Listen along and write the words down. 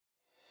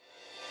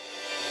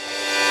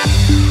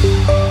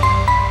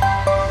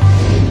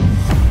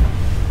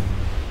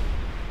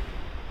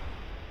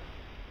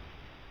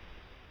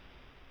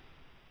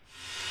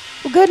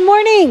Good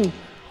morning.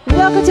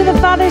 Welcome to the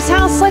Father's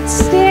house. Let's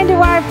stand to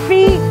our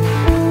feet.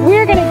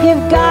 We're going to give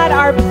God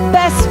our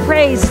best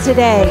praise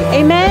today.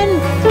 Amen.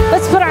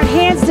 Let's put our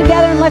hands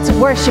together and let's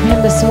worship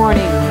him this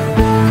morning.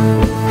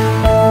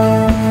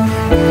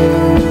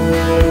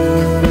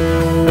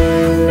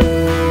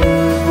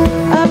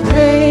 Our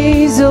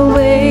praise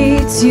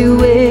awaits you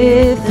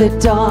with the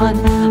dawn.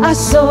 Our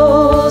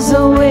souls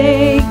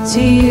awake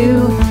to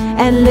you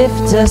and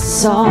lift a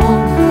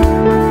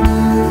song.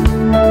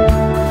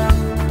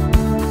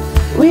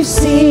 We've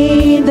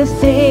seen the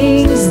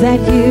things that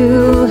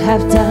you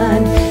have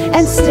done,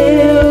 and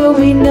still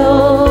we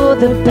know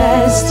the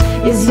best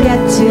is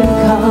yet to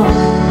come.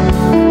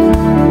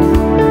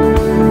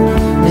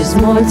 There's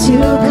more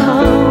to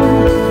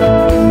come.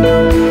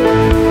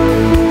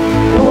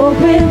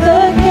 Open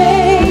the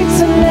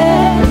gates and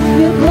let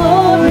your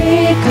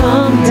glory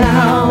come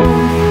down.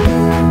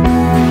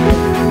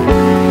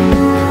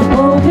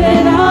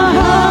 Open our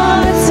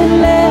hearts and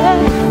let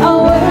our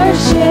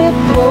worship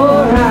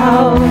pour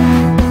out.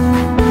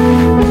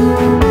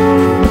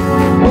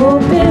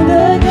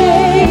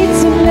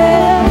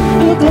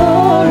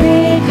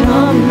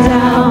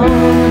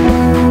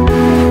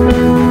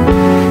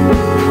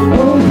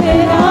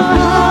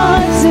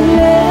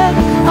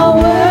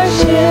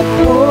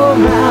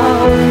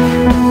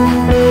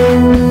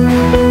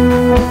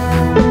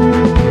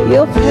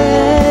 Your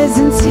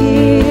presence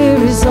here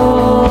is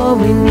all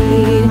we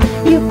need.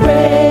 You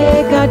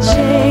break our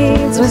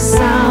chains with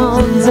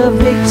sounds of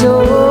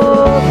victory.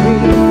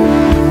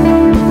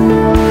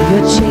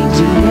 You're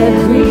changing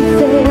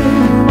everything.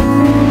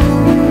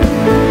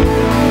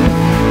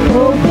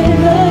 Open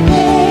the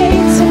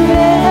gates and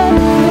let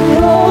the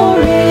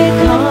glory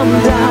come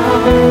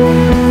down.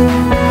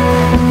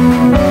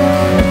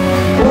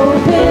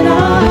 Open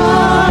our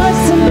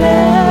hearts and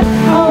let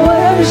our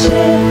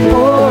worship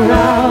pour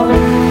out.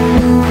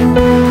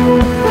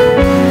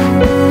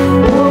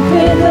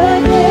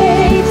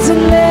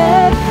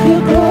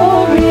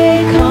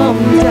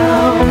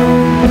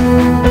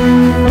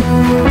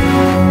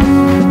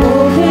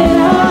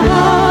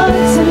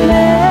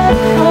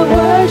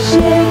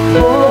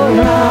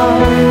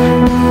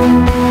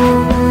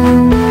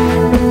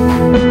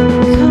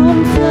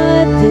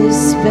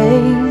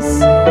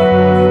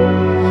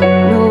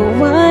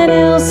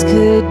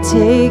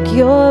 Take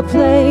your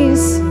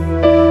place,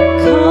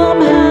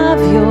 come have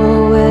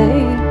your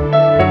way.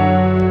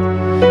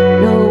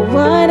 No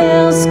one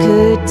else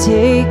could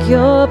take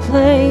your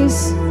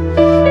place.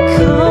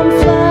 Come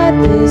flood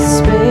this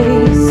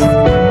space.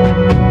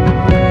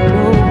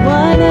 No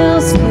one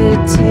else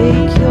could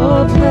take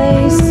your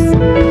place.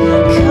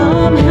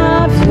 Come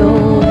have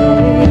your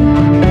way.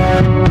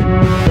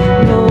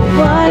 No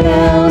one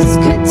else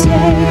could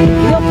take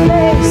your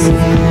place.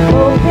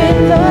 Open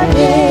the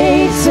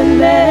gates and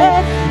let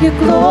your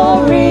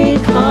glory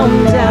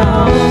come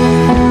down.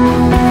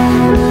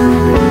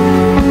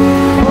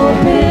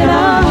 Open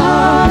our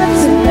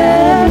hearts and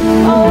let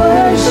our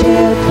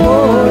worship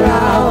pour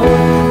out.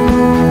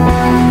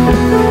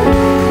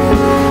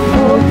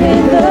 Open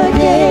the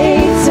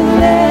gates and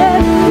let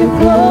your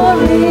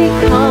glory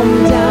come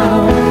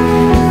down.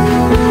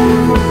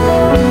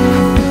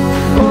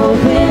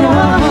 Open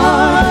our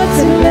hearts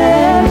and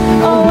let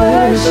our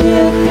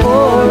worship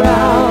pour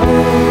out.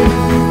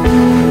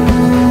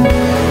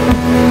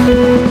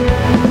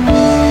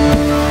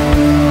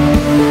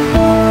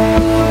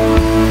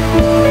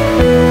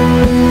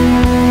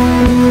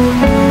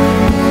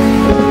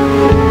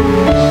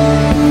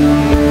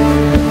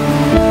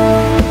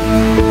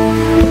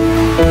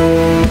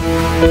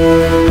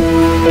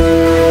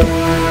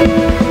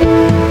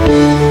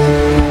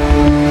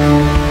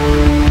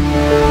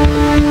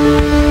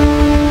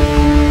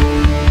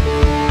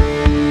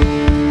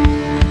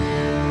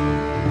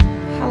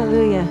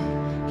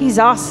 He's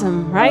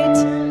awesome, right?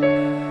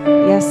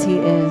 Yes, he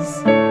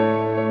is.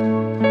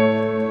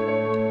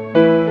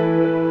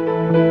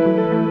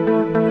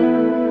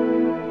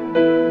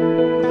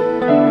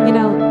 You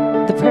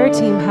know, the prayer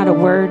team had a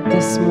word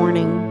this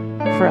morning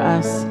for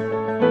us.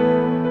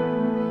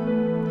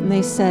 And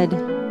they said,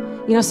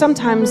 you know,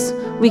 sometimes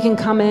we can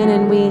come in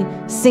and we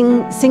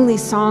sing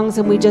these songs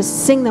and we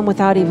just sing them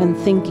without even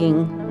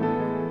thinking.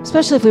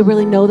 Especially if we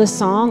really know the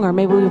song, or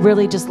maybe we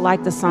really just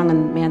like the song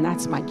and man,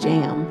 that's my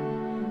jam.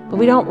 But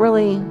we don't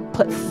really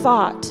put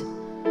thought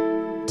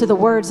to the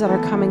words that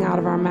are coming out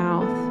of our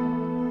mouth.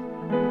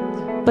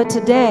 But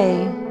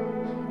today,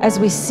 as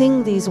we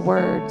sing these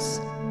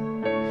words,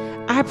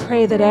 I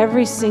pray that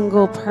every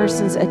single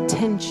person's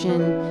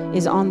attention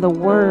is on the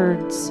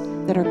words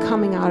that are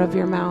coming out of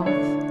your mouth.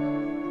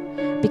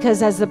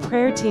 Because as the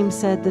prayer team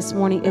said this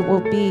morning, it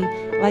will be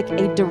like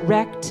a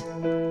direct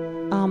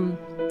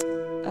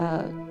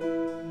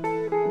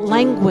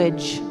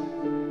language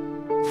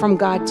from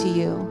God to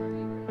you.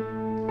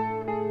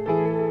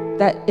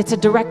 That it's a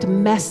direct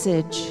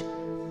message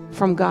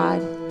from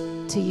God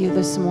to you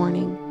this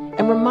morning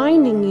and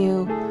reminding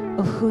you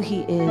of who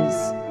he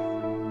is.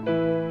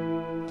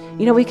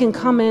 You know, we can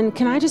come in.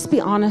 Can I just be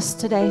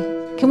honest today?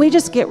 Can we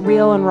just get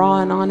real and raw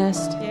and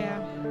honest? Yeah.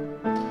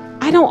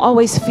 I I don't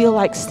always feel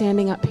like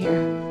standing up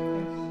here.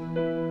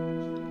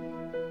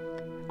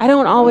 I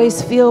don't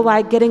always feel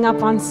like getting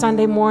up on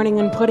Sunday morning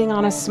and putting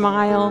on a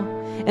smile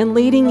and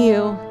leading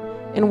you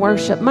in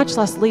worship, much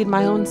less lead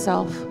my own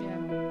self.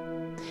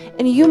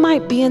 And you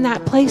might be in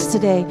that place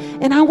today,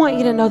 and I want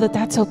you to know that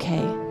that's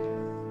okay.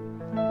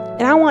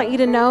 And I want you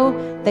to know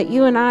that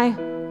you and I,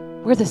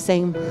 we're the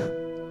same.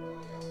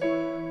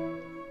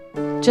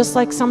 Just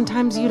like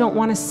sometimes you don't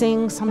want to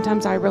sing,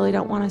 sometimes I really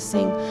don't want to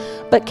sing.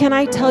 But can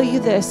I tell you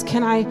this?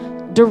 Can I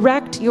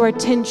direct your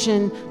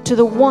attention to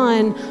the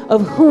one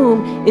of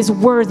whom is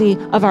worthy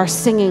of our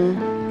singing?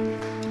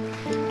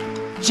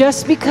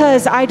 Just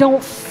because I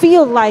don't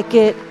feel like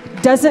it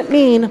doesn't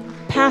mean,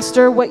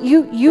 Pastor, what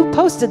you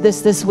posted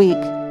this week.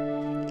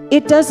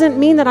 It doesn't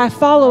mean that I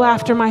follow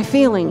after my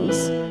feelings.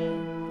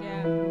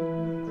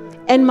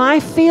 And my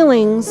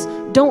feelings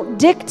don't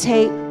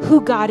dictate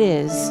who God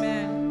is.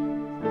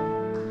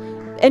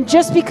 And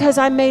just because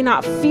I may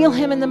not feel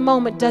him in the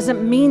moment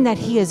doesn't mean that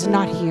he is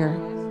not here.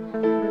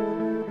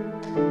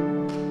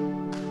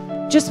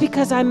 Just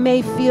because I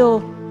may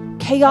feel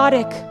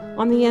chaotic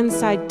on the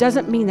inside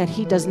doesn't mean that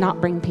he does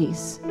not bring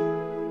peace,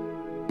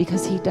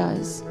 because he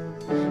does.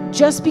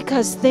 Just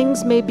because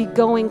things may be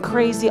going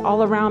crazy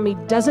all around me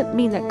doesn't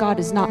mean that God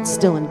is not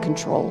still in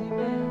control,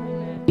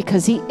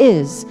 because he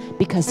is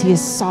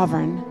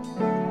sovereign.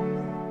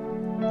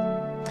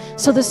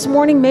 So this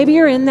morning, maybe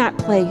you're in that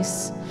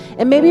place.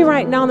 And maybe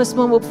right now in this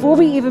moment, before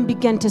we even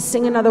begin to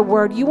sing another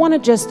word, you want to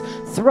just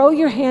throw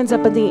your hands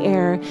up in the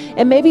air.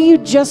 And maybe you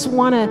just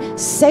want to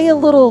say a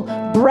little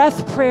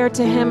breath prayer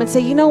to him and say,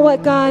 you know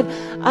what, God,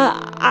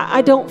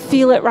 I don't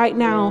feel it right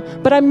now,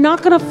 but I'm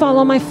not going to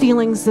follow my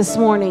feelings this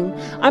morning.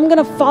 I'm going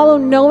to follow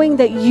knowing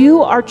that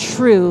you are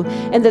true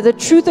and that the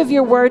truth of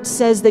your word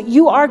says that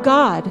you are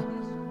God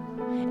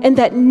and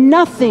that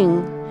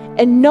nothing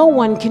and no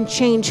one can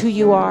change who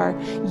you are.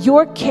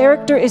 Your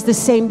character is the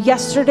same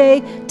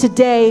yesterday,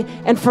 today,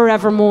 and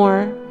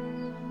forevermore.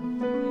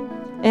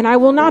 And I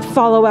will not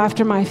follow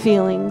after my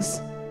feelings.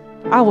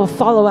 I will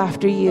follow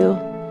after you.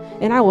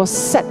 And I will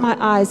set my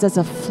eyes as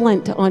a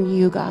flint on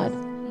you, God.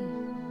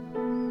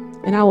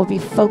 And I will be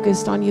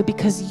focused on you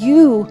because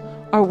you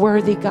are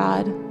worthy,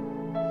 God.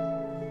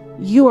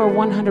 You are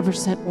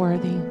 100%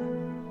 worthy.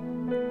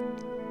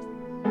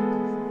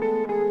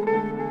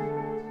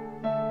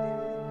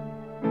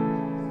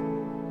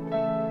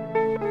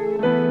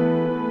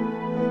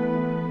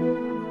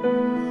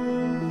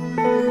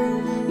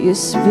 You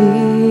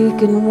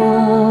speak and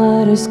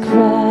waters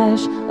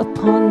crash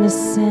upon the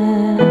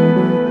sand.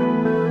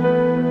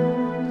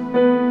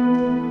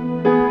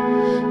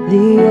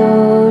 The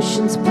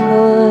oceans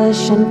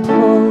push and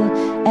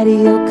pull at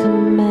your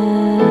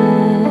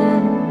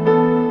command.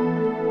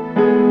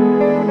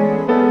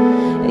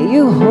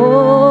 You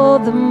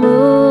hold the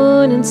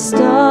moon and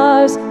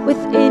stars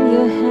within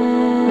your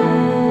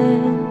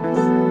hands.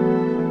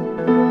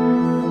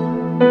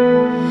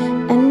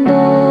 And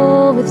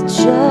all with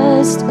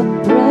just a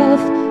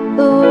breath,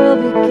 the world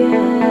began.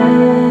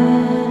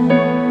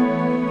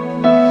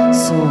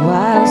 So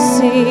I'll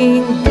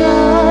sing,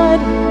 God,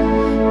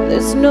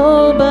 there's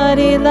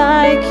nobody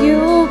like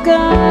you,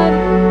 God.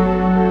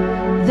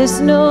 There's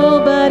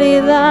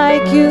nobody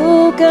like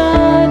you,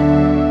 God.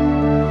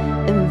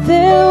 And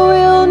there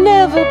will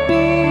never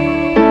be.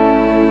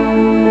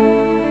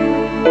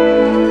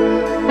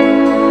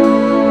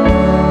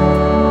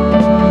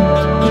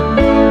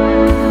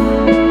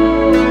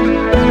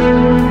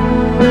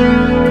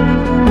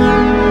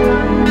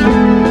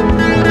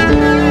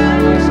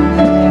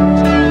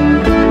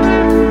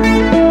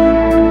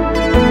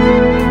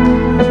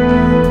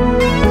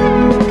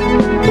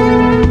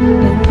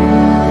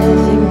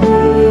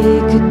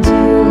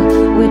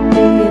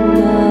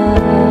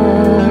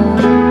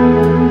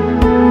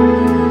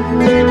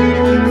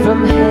 From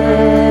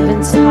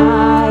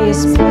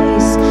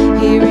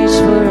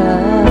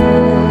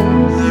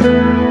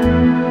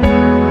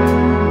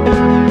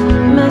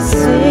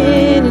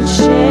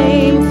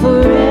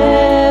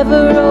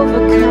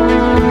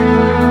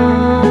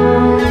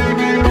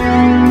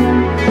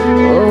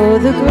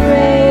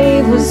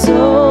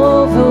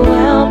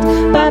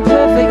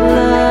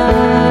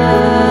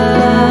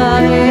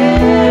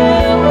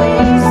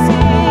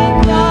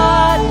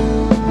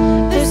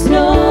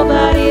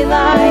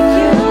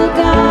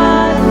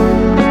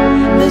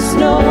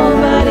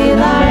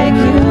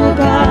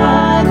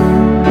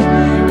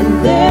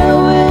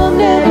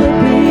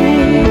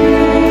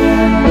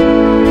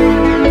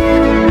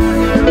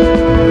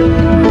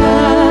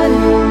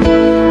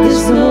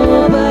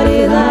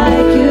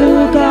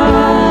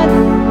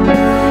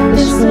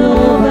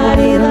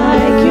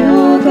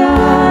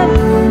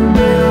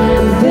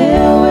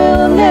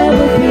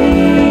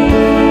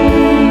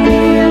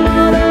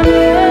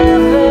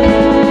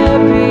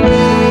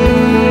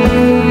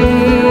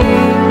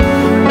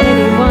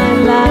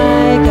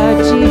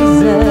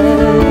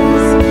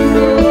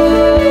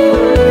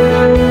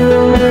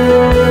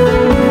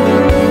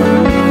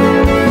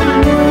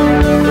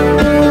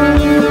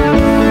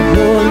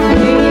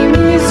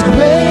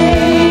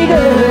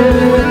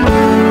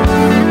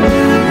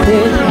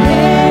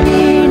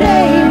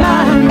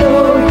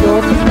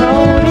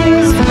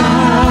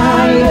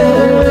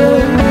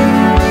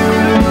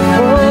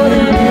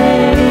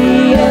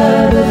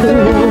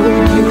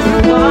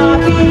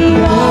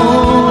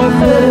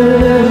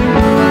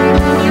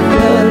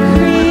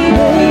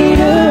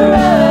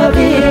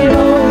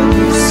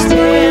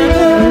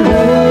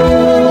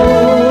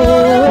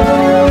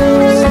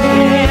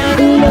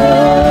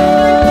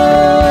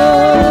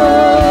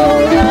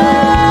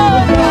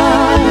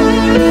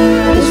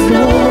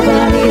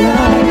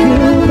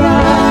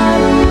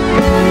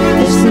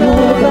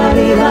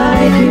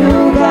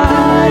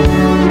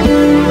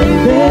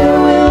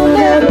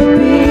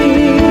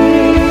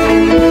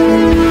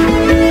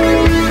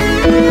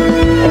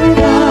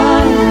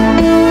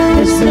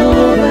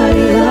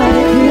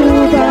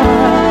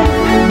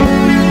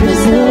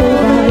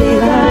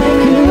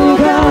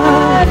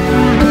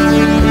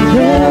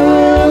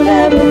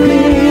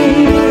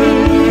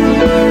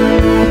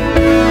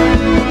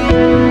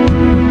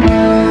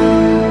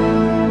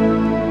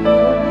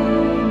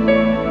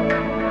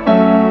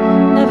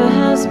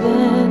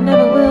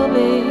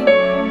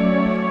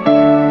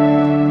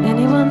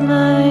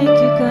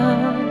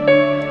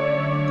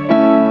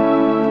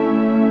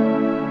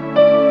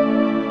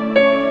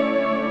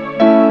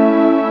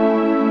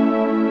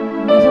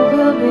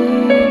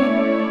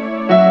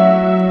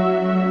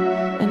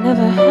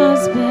never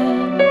has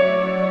been,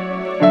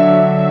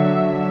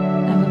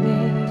 never be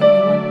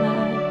anyone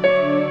like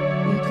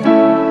you,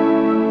 God.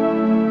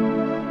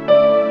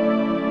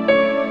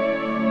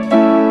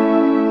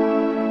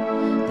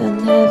 There'll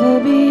never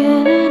be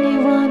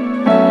anyone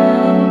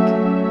like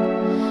you.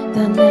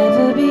 There'll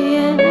never be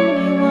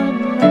anyone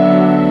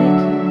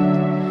like you.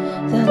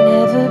 There'll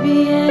never be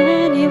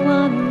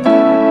anyone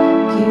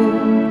like you,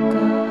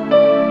 God.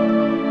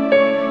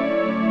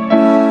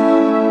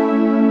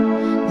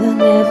 There'll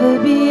never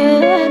be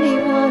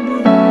anyone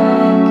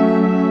like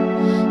you.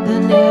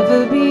 There'll never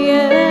be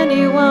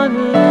anyone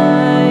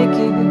like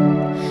you.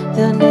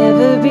 There'll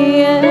never be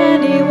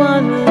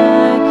anyone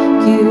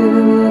like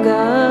you,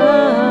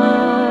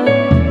 God.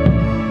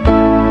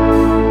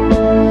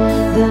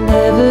 There'll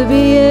never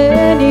be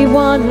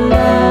anyone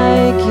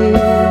like you.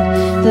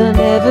 There'll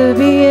never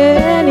be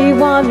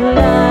anyone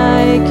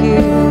like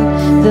you.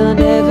 There'll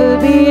never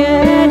be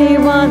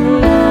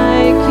anyone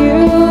like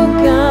you,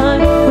 God.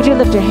 Would you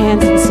lift your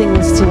hands and sing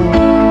this to him?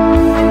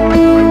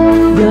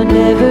 There'll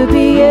never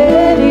be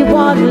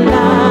anyone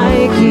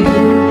like you.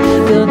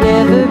 There'll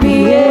never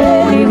be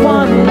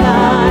anyone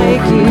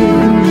like you.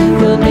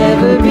 There'll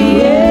never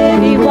be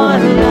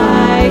anyone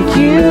like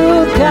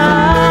you,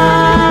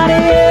 God.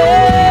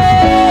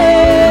 Yeah.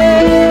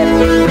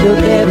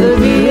 There'll never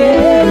be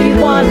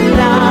anyone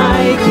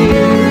like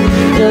you.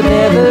 There'll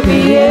never be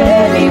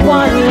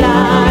anyone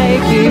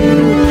like you.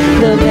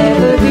 There'll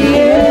never be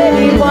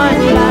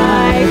anyone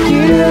like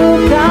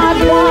you, God.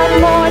 One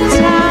more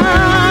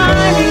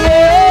time,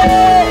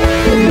 yeah.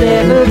 There'll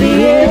never be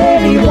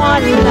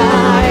anyone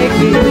like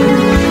you.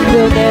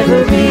 There'll never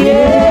be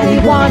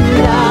anyone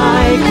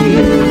like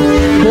you.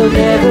 There'll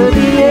never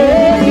be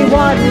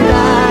anyone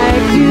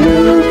like you,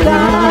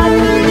 God.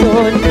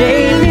 Your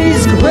name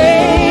is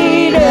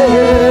greater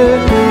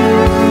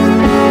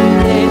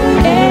than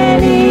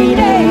any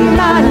name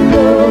I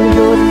know.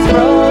 Your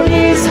throne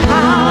is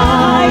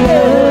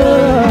higher,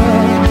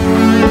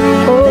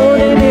 oh,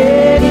 than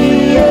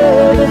any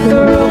other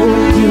throne.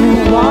 You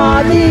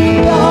are the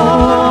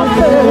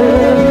author,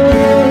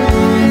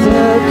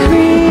 the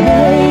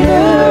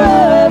creator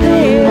of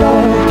it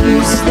all. You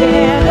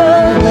stand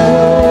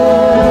alone,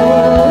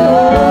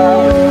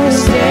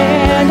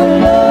 stand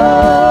alone,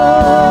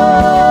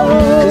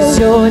 'cause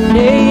your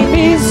name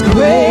is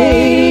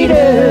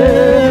greater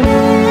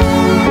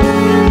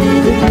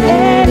than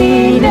any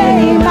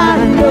name I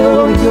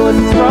know. Your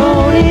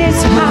throne is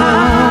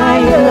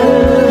higher,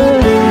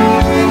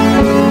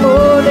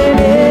 oh, than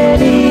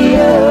any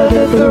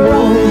other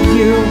throne.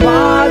 You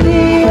are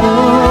the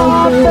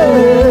author,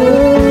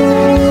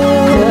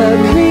 the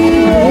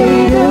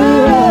creator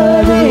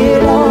of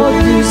it all.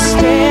 You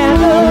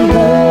stand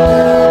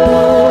alone,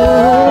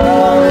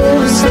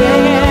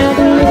 stand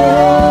alone.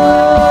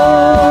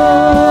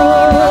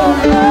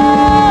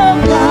 Oh,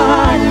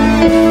 God,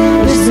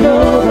 there's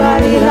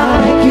nobody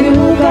like you,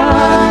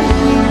 God.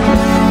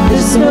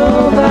 There's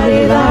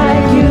nobody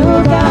like you,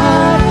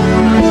 God.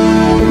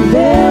 And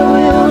there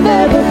will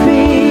never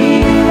be,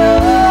 no,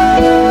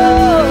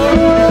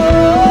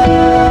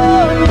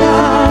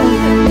 God.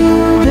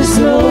 There's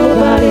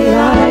nobody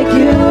like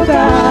you,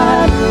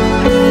 God.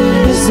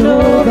 There's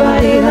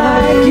nobody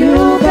like you,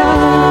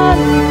 God.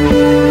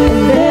 And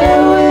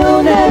there will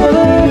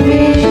never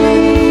be.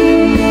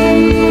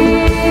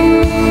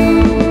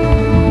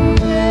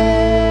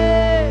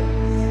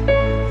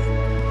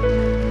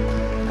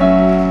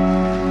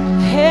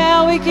 Yeah,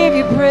 we give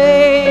you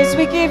praise.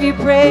 We give you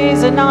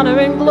praise and honor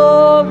and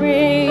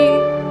glory,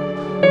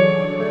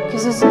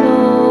 'cause there's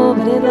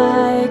nobody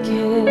like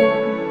him.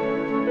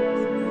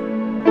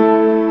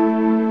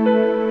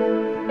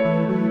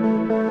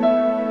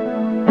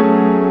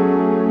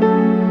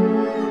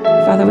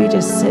 Father, we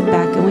just sit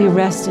back and we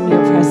rest in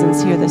your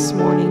presence here this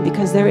morning,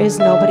 because there is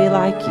nobody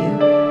like you.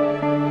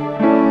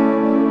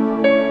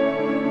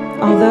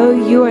 Although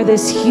you are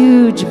this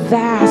huge,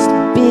 vast,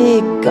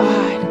 big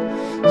God,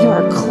 you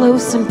are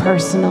close and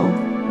personal.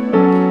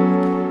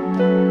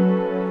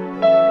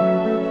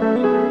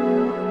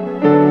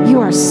 You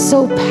are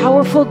so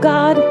powerful,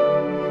 God,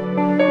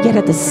 yet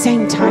at the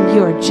same time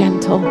you are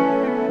gentle.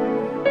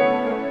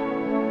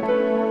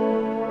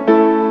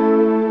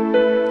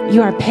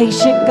 You are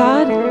patient,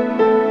 God,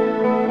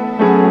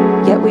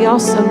 yet we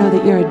also know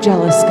that you're a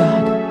jealous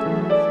God.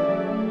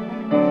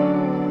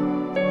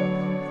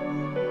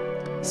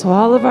 So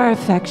all of our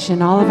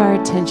affection, all of our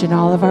attention,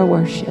 all of our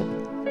worship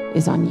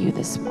is on you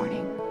this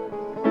morning.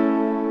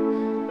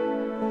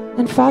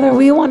 And Father,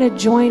 we want to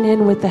join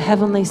in with the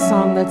heavenly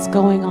song that's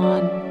going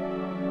on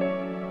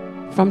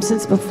from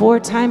since before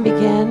time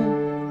began,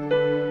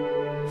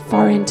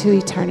 far into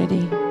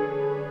eternity.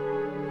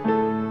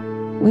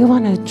 We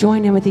want to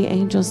join in with the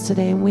angels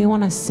today, and we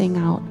want to sing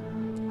out,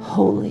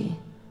 holy,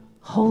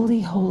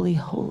 holy, holy,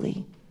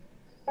 holy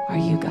are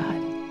you, God.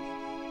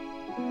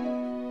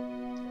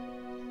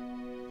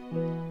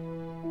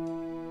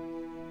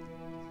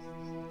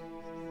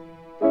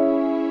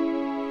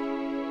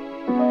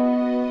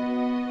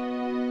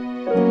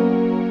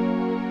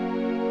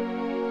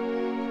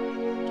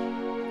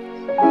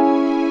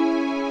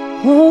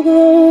 All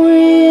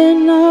glory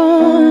and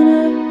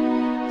honor,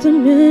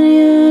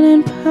 dominion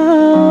and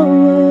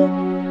power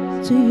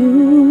to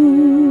you.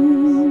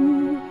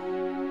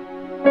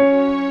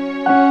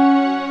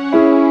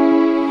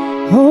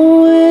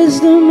 All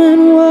wisdom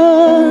and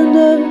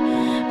wonder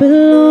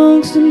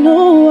belongs to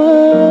no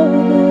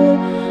other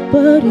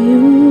but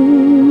you.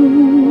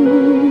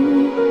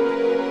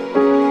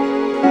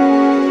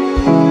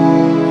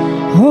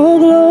 All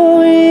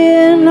glory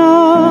and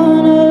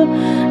honor,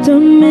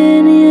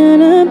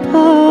 dominion and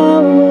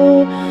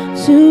power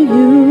to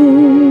you.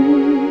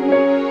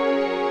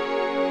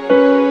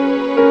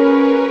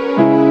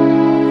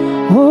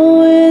 All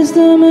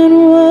wisdom and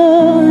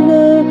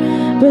wonder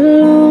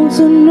belong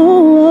to no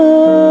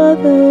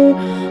other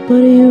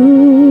but you.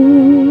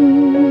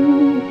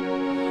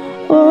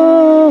 Oh,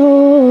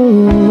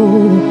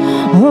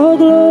 all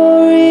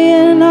glory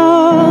and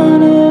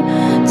honor,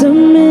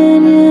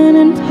 dominion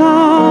and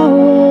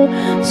power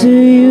to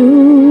you.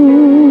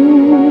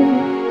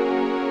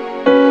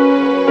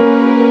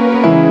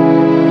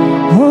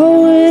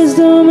 All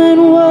wisdom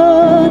and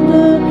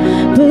wonder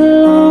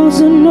belongs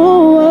to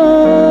no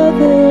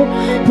other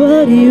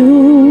but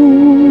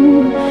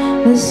you.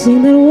 Let's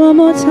sing that one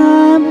more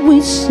time.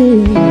 We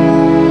sing.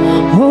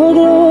 All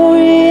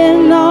glory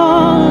and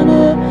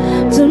honor,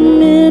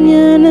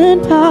 dominion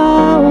and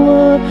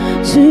power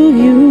to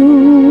you.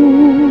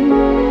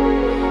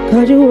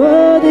 God, you're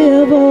worthy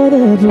of all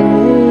the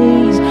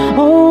praise.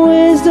 All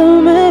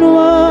wisdom and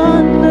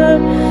wonder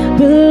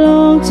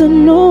belong to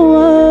no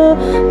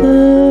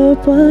other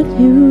but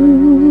you.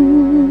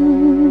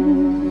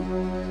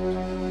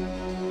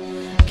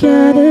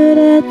 Gathered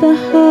at the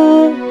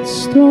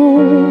highest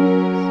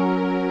throne,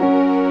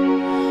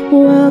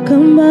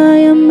 welcomed by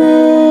a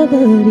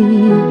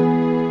melody,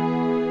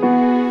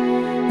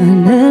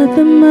 an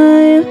anthem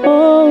I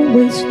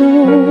always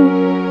know,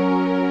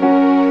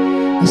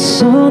 a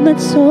song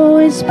that's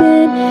always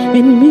been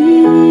in me.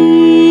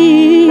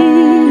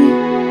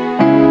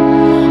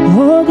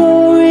 All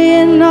glory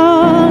and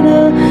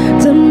honor,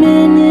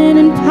 dominion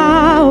and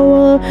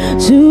power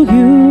to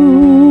you.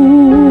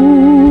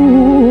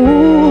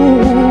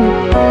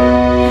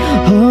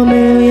 A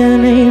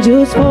million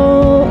angels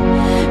fall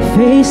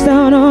face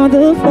down on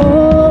the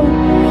floor,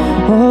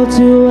 all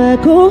to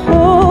echo,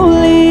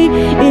 holy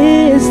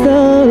is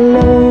the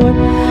Lord.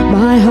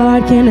 My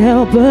heart can't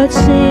help but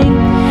sing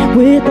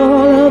with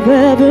all of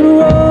heaven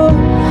roar,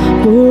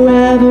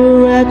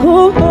 forever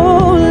echo,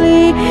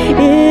 holy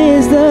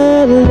is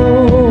the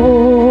Lord.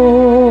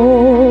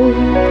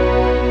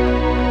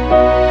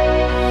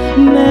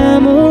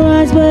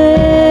 Memorized by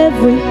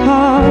every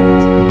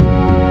heart,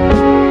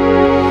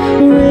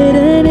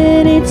 written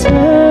in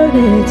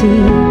eternity,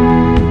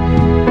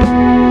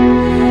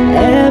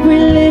 every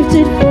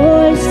lifted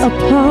voice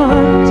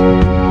apart,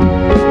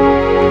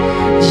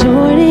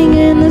 joining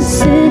in the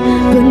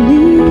symphony.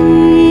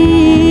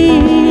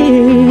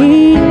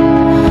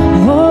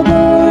 All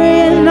glory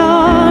and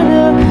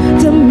honor,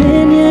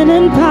 dominion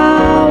and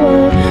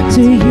power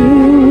to you.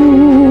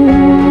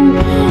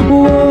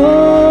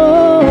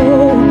 Whoa,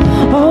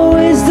 all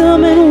wisdom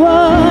and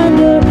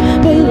wonder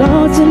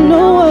belong to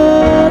no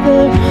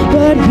other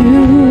but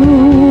you.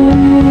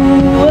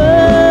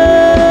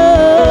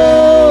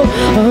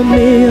 A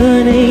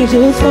million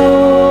angels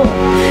fall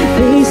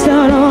face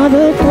down on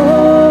the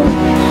floor,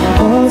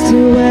 all to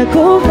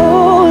echo,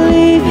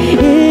 holy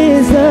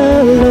is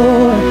the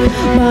Lord.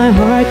 My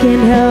heart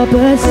can't help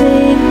but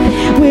sing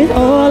with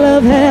all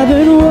of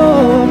heaven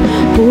roar,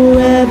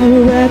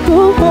 forever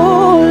echo,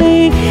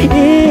 holy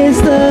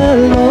is the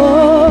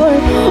Lord.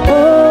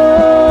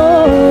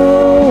 Oh,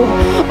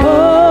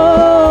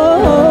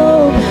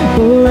 oh,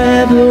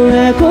 forever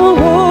echo,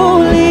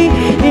 holy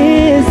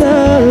is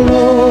the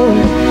Lord.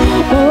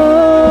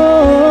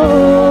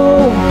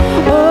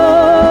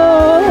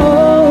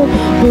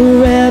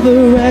 Forever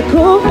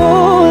echo,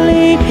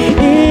 holy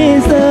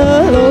is the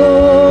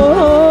Lord.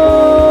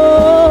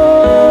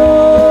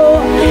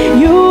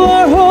 You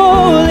are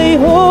holy,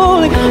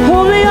 holy,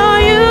 holy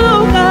are you,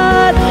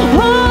 God.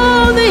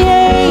 All the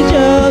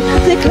angels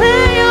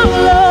declare your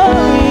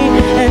glory,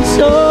 and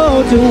so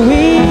do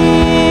we.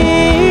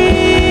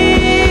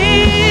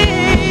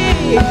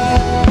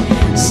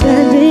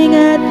 Standing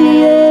at the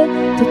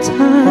end of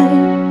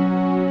time,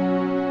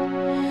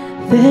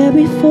 there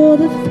before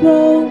the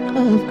throne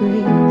of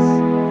grace,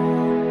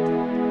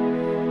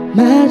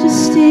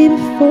 majesty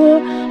before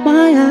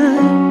my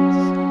eyes.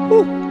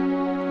 Woo.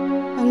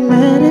 I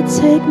let it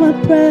take my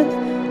breath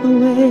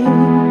away.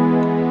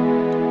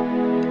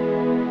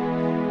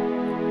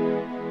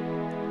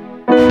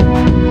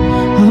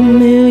 A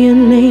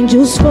million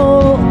angels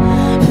fall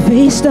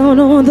face down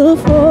on the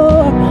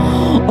floor,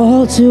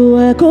 all to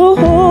echo,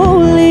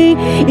 holy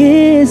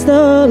is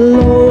the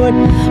Lord.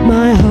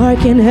 My heart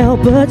can't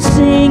help but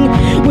sing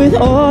with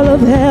all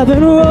of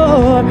heaven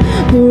roar,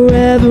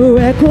 forever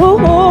echo,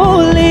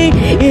 holy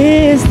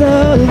is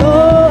the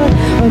Lord.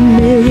 A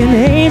million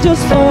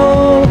angels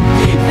fall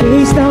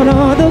face down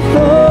on the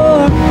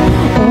floor,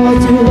 all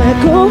to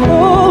echo,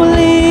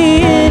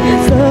 holy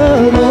is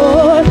the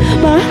Lord.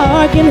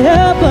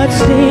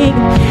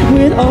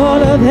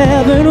 of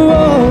heaven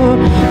roar.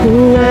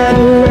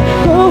 Forever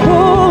echo,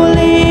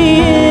 holy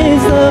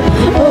is the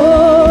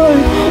Lord.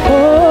 Oh,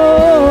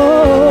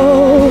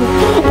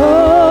 oh,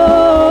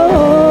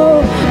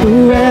 oh.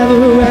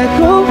 Forever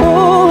echo,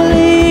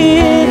 holy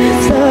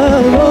is the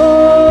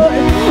Lord.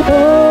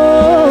 Oh,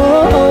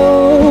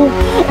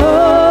 oh,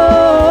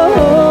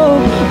 oh.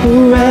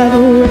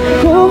 Forever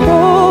echo,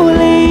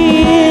 holy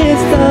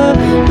is the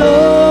Lord.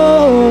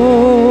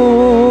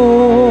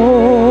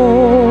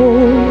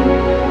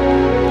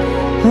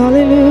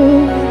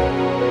 Hallelujah.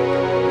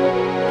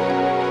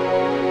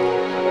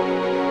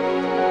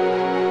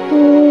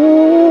 Oh,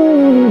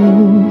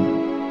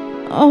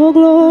 all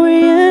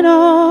glory and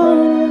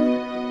honor,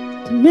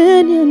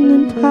 dominion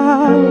and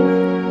power,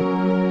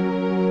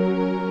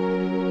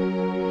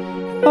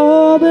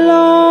 all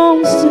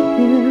belongs to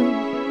Him.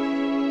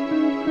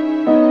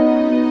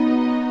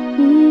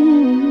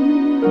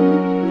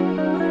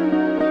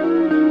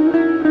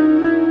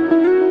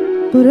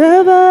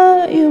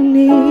 Whatever you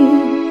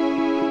need,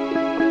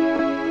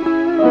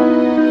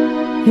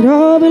 it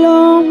all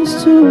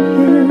belongs to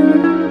Him.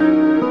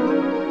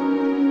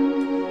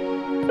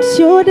 It's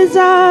your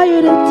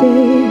desire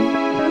today.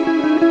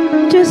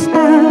 Just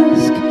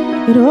ask.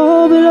 It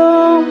all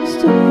belongs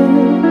to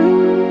Him.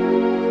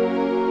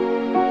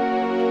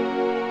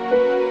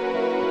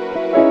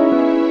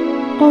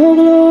 All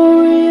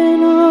glory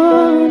and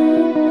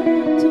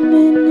honor,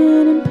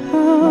 dominion and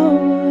power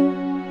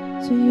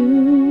to you.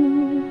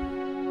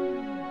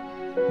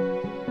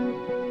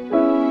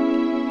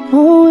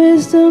 All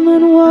wisdom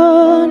and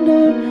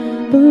wonder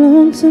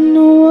belong to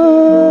no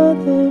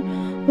other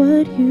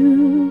but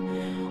you.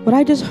 What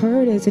I just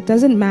heard is it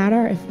doesn't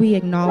matter if we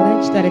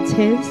acknowledge that it's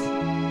His.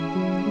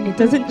 It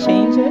doesn't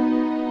change it.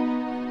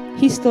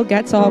 He still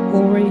gets all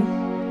glory.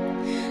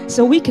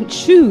 So we can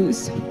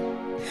choose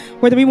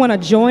whether we want to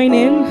join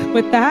in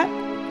with that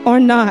or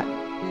not.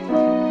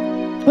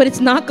 But it's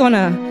not going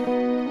to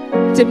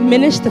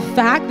diminish the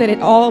fact that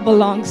it all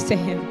belongs to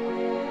Him.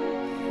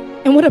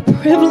 And what a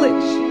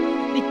privilege.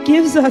 It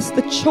gives us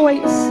the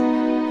choice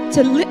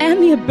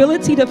and the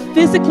ability to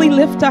physically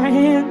lift our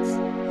hands.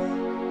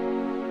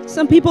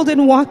 Some people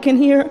didn't walk in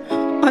here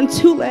on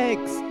 2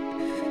 legs.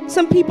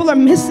 Some people are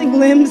missing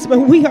limbs, but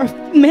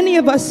many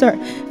of us are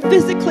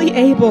physically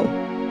able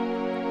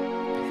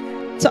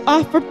to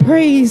offer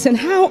praise. And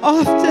how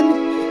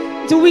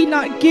often do we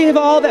not give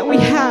all that we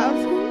have?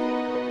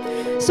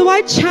 So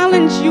I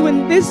challenge you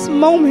in this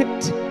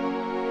moment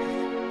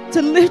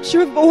to lift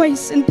your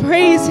voice and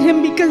praise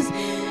Him,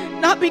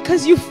 not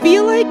because you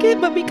feel like it,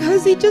 but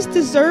because He just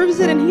deserves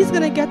it, and He's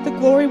going to get the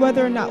glory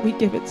whether or not we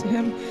give it to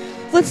Him.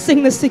 Let's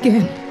sing this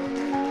again.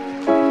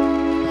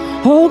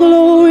 All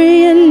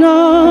glory and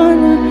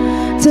honor,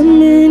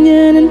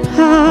 dominion and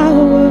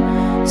power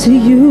to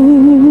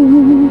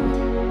you.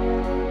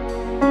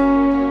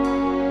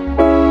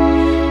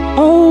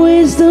 All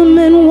wisdom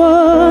and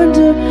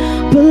wonder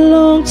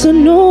belong to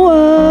no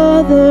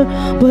other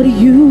but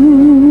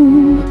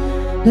you.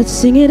 Let's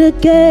sing it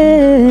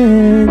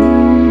again.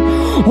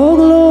 All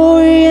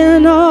glory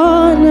and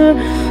honor,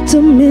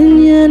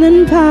 dominion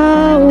and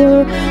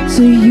power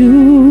to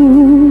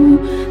you.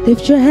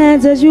 Lift your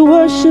hands as you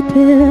worship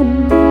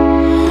Him.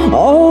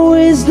 All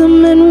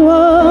wisdom and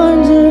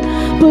wonder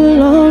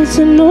belongs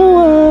to no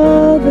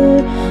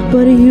other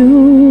but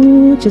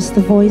you. Just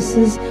the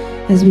voices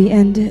as we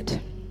end it.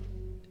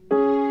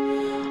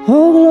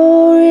 All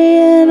glory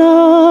and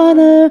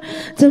honor,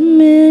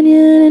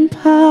 dominion and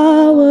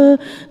power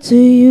to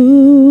you.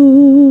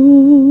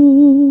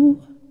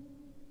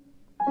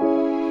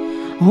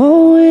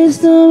 All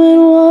wisdom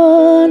and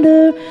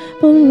wonder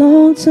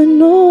belong to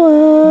no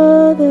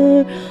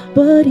other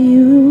but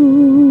you.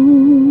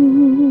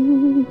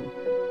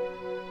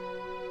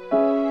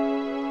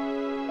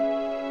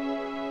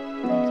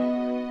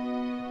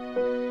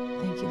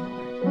 Thank you,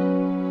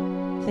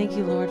 Lord. Thank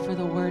you, Lord, for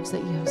the words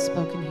that you have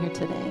spoken here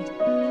today.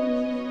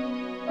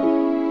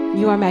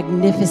 You are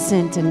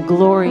magnificent and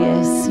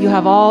glorious. You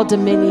have all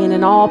dominion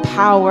and all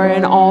power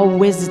and all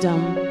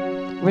wisdom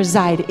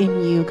reside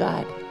in you,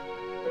 God.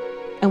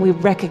 And we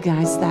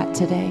recognize that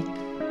today.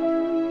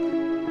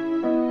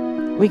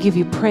 We give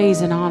you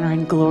praise and honor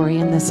and glory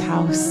in this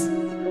house,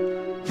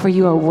 for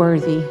you are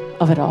worthy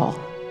of it all.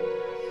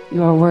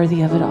 You are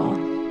worthy of it all.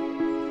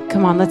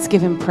 Come on, let's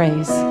give Him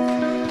praise.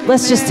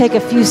 Let's just take a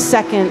few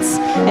seconds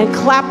and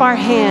clap our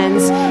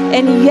hands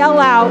and yell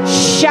out,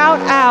 shout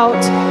out,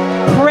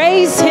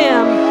 praise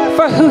Him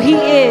for who He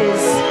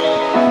is.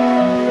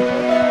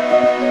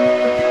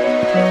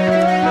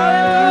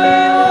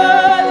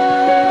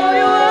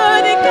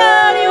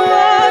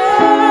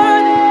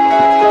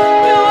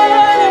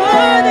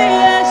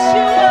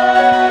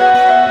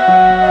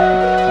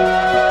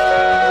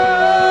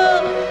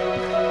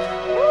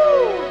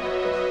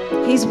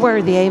 He's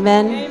worthy,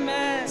 amen?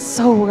 Amen.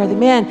 So worthy.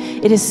 Man,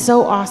 it is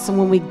so awesome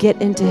when we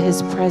get into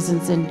His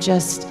presence and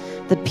just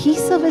the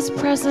peace of His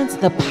presence,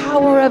 the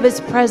power of His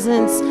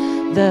presence,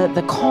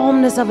 the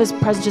calmness of His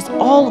presence, just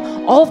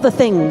all the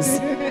things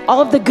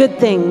all of the good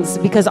things,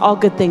 because all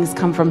good things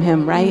come from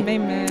him, right?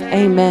 Amen.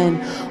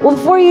 Amen. Well,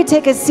 before you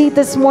take a seat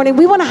this morning,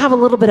 we want to have a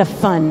little bit of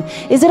fun.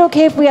 Is it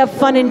okay if we have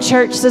fun in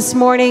church this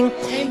morning?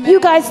 Amen. You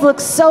guys look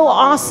so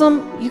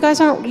awesome. You guys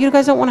don't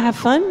want to have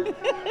fun?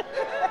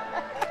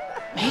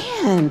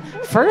 Man,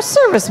 first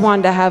service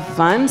wanted to have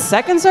fun.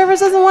 Second service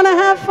doesn't want to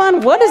have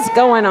fun. What is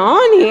going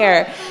on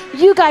here?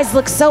 You guys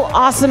look so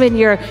awesome in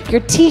your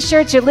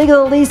t-shirts, your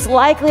Legal Least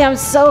Likely. I'm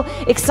so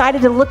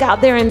excited to look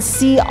out there and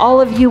see all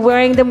of you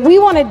wearing them. We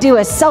want to do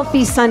a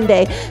selfie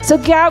Sunday. So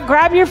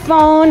grab your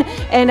phone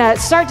and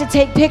start to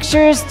take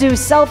pictures, do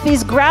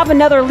selfies. Grab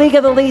another League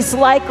of the Least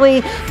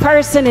Likely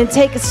person and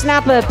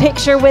snap a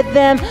picture with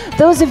them.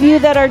 Those of you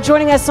that are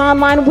joining us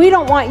online, we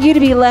don't want you to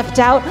be left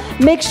out.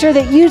 Make sure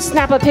that you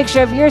snap a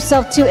picture of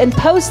yourself too and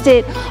post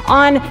it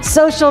on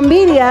social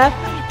media,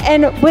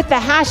 and with the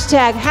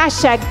hashtag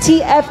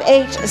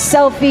TFH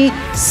Selfie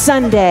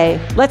Sunday.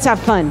 Let's have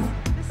fun.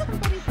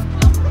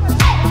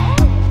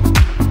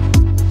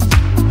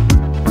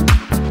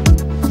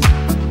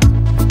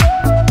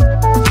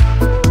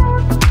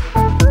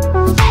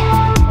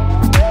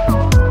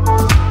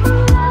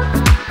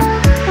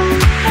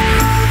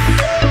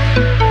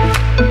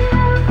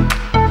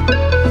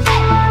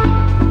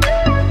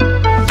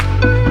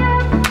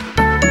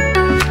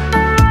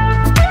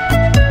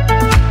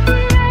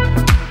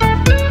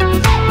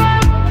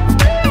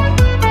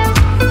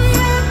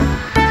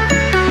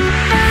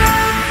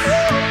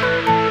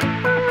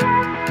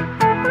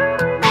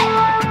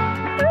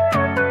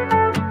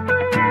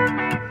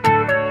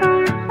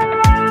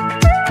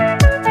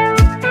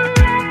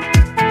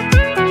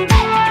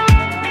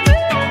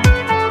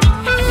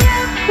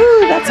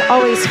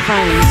 Always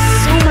fun.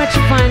 So much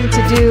fun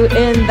to do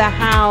in the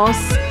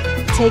house,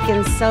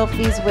 taking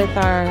selfies with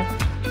our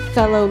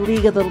fellow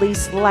League of the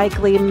Least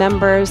Likely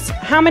members.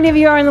 How many of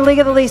you are in the League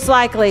of the Least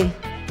Likely?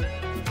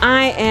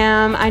 I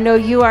am. I know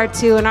you are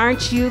too. And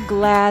aren't you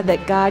glad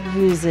that God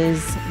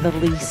uses the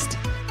least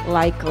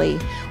likely?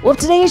 Well, if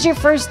today is your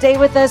first day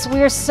with us,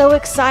 we are so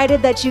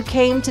excited that you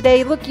came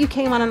today. Look, you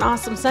came on an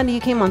awesome Sunday.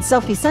 You came on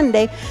Selfie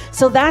Sunday,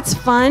 so that's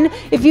fun.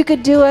 If you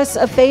could do us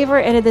a favor,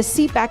 and in the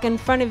seat back in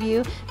front of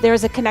you,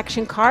 there's a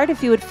connection card.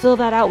 If you would fill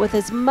that out with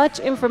as much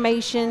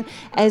information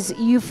as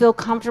you feel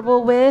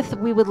comfortable with,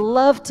 we would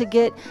love to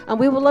get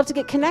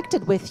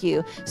connected with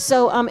you.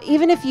 So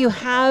even if you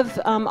have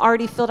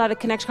already filled out a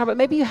connection card, but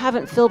maybe you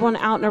haven't filled one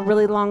out in a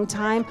really long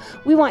time,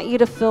 we want you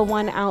to fill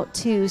one out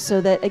too, so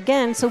that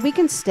so we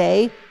can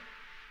stay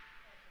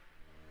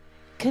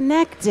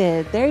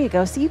connected. There you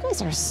go. See, you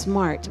guys are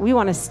smart. We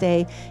want to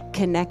stay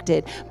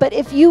connected. But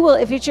if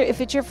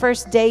it's your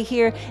first day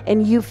here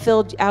and you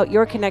filled out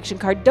your connection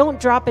card, don't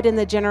drop it in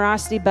the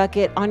generosity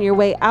bucket on your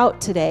way out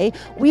today.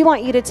 We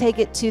want you to take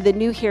it to the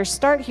New Here,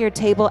 Start Here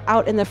table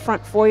out in the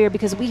front foyer,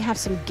 because we have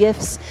some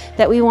gifts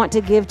that we want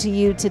to give to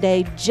you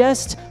today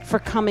just for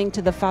coming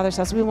to the Father's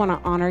house. We want to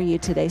honor you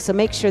today. So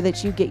make sure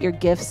that you get your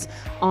gifts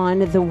on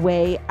the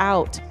way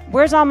out.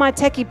 Where's all my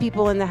techie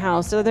people in the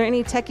house? Are there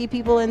any techie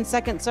people in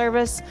second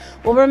service?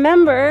 Well,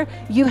 remember,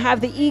 you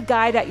have the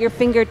e-guide at your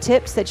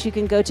fingertips that you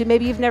can go to.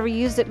 Maybe you've never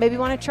used it. Maybe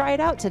you want to try it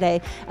out today.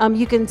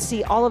 You can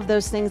see all of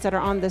those things that are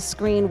on the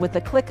screen with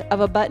the click of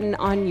a button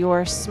on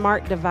your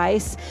smart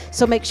device.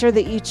 So make sure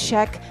that you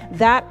check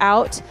that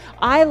out.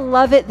 I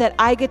love it that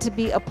I get to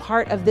be a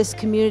part of this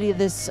community,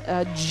 this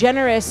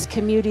generous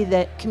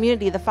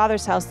community, the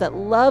Father's house, that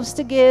loves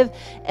to give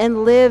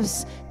and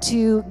lives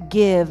to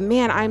give.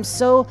 Man, I'm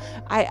so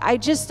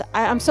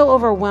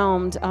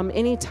overwhelmed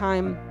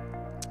anytime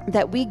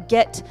that we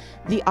get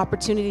the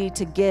opportunity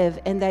to give,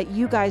 and that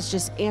you guys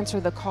just answer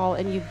the call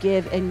and you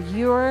give, and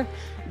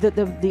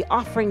the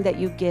offering that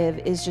you give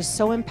is just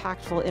so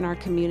impactful in our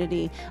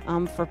community,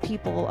 for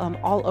people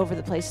all over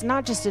the place,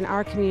 not just in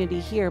our community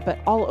here, but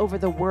all over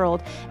the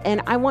world.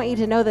 And I want you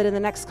to know that in the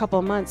next couple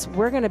of months,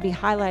 we're going to be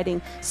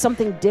highlighting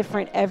something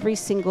different every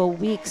single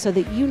week, so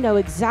that you know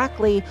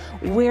exactly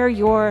where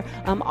your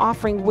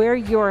offering, where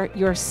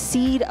your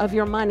seed of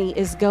your money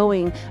is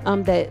going,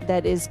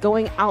 that is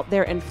going out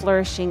there and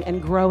flourishing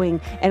and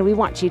growing. And we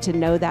want you to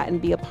know that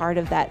and be a part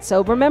of that.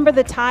 So remember,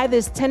 the tithe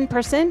is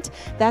 10%.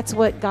 That's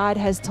what God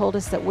has told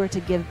us that we're to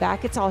give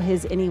back. It's all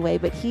his anyway,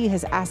 but he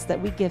has asked that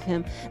we give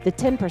him the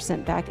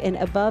 10% back, and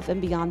above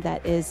and beyond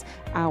that is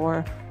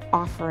our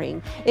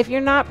offering. If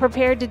you're not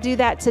prepared to do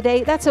that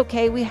today, that's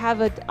okay. We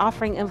have an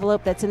offering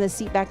envelope that's in the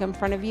seat back in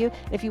front of you.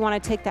 If you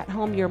want to take that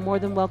home, you're more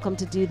than welcome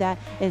to do that.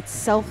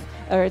 It's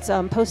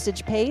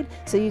postage paid,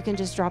 so you can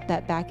just drop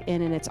that back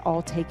in and it's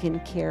all taken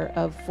care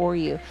of for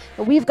you.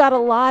 But we've got a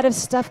lot of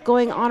stuff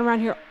going on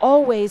around here.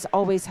 Always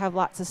have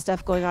lots of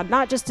stuff going on,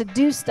 not just to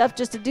do stuff,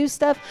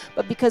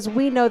 but because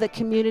we know that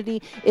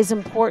community is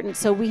important.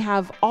 So we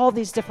have all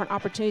these different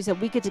opportunities that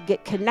we get to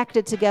get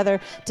connected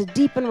together to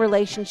deepen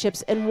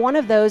relationships. And one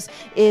of those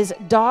is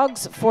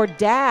Dogs for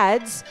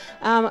Dads.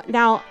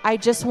 Now, I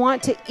just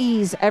want to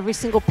ease every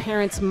single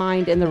parent's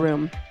mind in the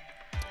room.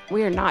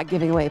 We are not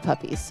giving away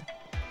puppies.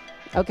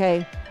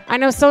 Okay, I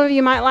know some of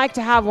you might like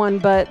to have one,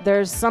 but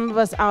there's some of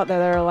us out there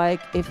that are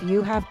like, if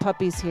you have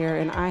puppies here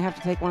and I have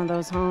to take one of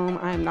those home,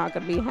 I am not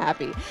going to be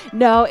happy.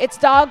 No, it's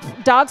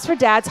dogs for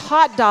dads,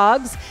 hot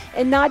dogs,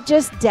 and not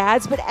just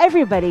dads, but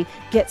everybody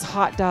gets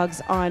hot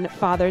dogs on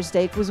Father's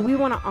Day because we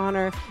want to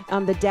honor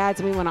the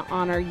dads and we want to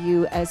honor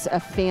you as a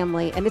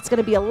family. And it's going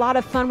to be a lot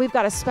of fun. We've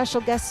got a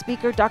special guest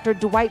speaker, Dr.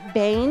 Dwight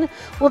Bain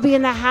will be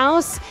in the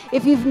house.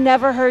 If you've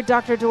never heard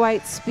Dr.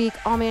 Dwight speak,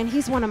 oh man,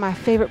 he's one of my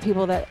favorite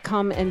people that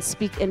come and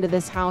speak into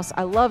this house.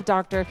 I love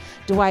Dr.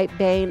 Dwight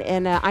Bain,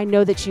 and I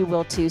know that you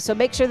will too. So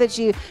make sure that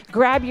you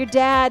grab your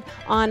dad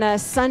on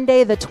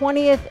Sunday the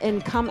 20th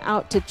and come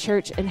out to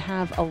church and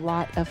have a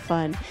lot of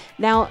fun.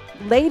 Now,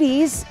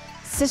 ladies,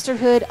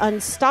 Sisterhood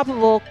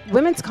Unstoppable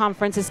Women's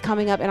Conference is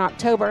coming up in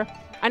October.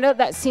 I know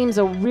that seems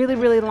a really,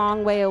 really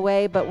long way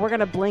away, but we're going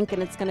to blink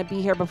and it's going to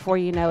be here before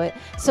you know it.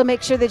 So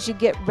make sure that you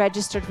get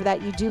registered for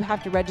that. You do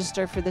have to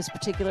register for this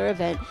particular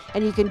event,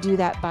 and you can do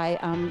that by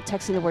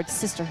texting the word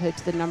sisterhood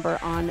to the number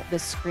on the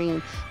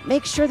screen.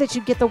 Make sure that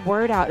you get the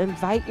word out.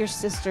 Invite your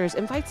sisters.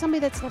 Invite somebody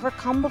that's never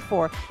come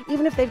before.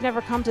 Even if they've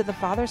never come to the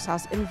Father's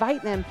house,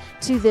 invite them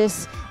to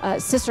this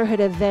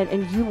sisterhood event,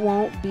 and you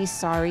won't be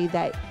sorry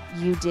that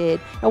you did.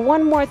 Now,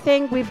 one more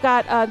thing. We've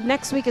got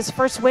next week is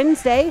First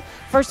Wednesday.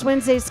 First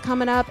Wednesday is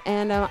coming up,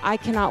 and I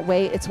cannot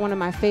wait. It's one of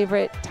my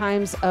favorite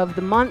times of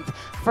the month.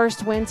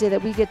 First Wednesday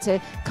that we get to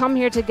come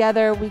here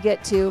together. We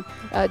get to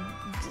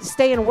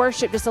stay in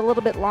worship just a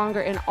little bit longer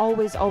and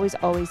always, always,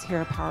 always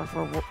hear a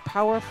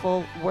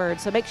powerful word.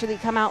 So make sure that you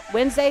come out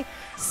Wednesday,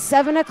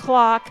 7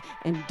 o'clock,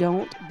 and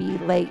don't be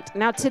late.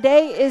 Now,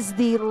 today is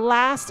the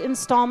last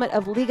installment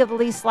of League of the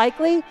Least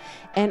Likely,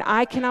 and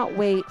I cannot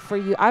wait for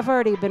you. I've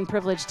already been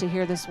privileged to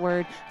hear this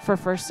word for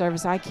first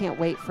service. I can't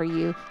wait for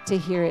you to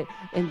hear it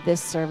in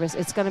this service.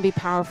 It's going to be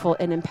powerful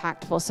and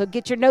impactful. So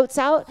get your notes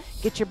out,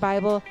 get your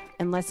Bible,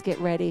 and let's get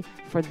ready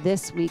for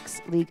this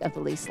week's League of the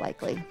Least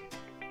Likely.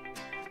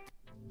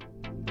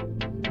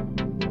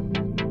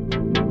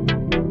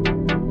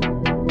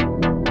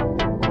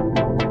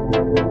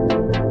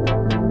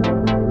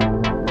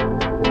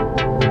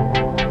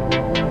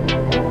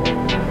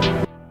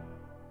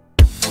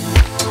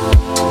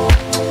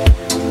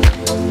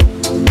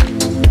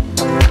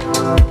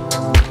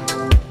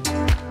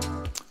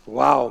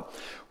 Wow,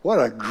 what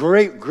a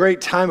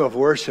great time of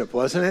worship,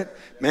 wasn't it?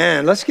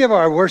 Man, let's give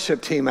our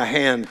worship team a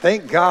hand.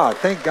 Thank God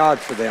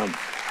for them.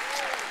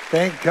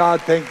 Thank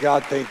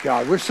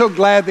God. We're so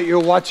glad that you're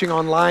watching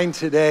online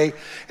today,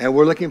 and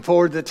we're looking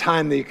forward to the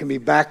time that you can be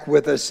back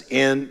with us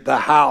in the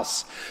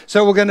house.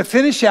 So we're going to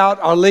finish out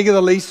our League of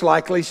the Least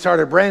Likely,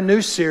 start a brand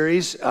new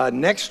series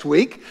next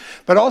week,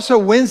 but also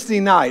Wednesday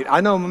night.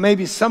 I know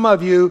maybe some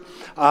of you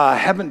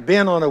haven't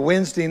been on a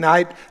Wednesday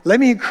night.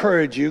 Let me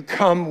encourage you,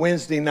 come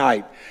Wednesday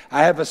night.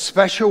 I have a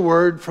special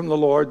word from the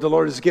Lord. The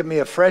Lord has given me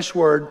a fresh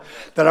word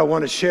that I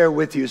want to share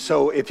with you.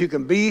 So if you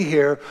can be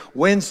here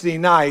Wednesday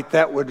night,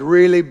 that would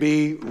really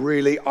be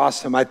really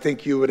awesome. I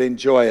think you would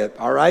enjoy it,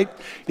 all right?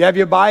 You have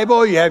your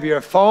Bible, you have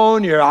your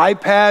phone, your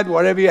iPad,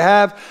 whatever you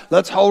have.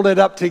 Let's hold it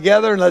up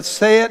together and let's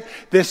say it.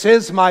 This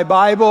is my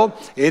Bible.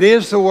 It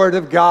is the Word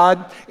of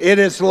God. It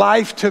is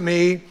life to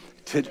me.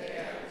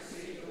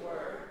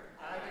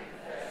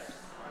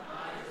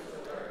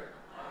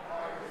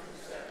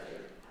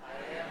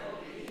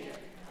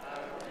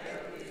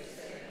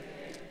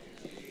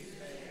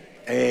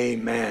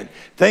 Amen.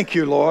 Thank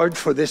you, Lord,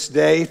 for this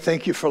day.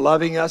 Thank you for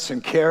loving us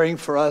and caring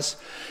for us.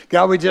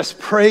 God, we just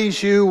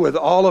praise you with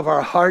all of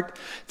our heart.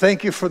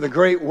 Thank you for the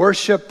great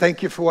worship.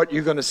 Thank you for what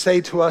you're going to say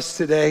to us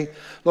today.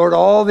 Lord,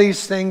 all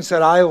these things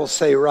that I will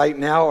say right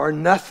now are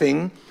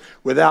nothing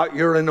without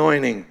your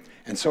anointing.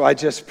 And so I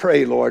just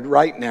pray, Lord,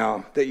 right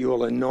now that you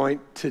will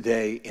anoint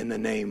today in the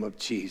name of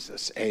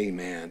Jesus.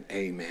 Amen,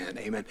 amen,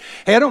 amen.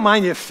 Hey, I don't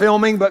mind you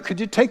filming, but could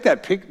you take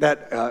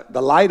the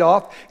light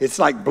off? It's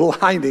like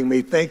blinding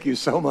me. Thank you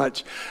so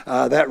much.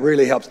 That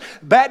really helps.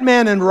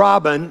 Batman and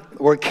Robin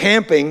were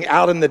camping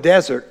out in the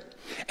desert,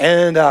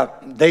 and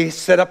they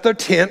set up their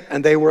tent,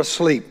 and they were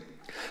asleep.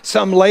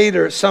 Some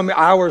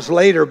hours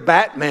later,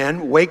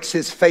 Batman wakes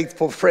his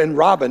faithful friend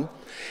Robin,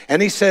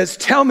 and he says,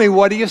 "Tell me,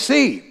 what do you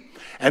see?"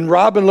 And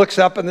Robin looks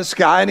up in the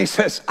sky and he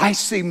says, "I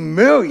see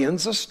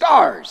millions of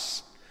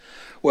stars."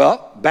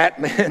 Well,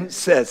 Batman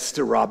says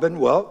to Robin,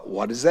 "Well,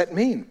 what does that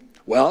mean?"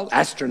 "Well,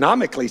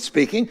 astronomically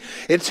speaking,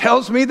 it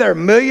tells me there are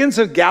millions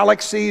of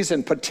galaxies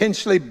and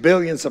potentially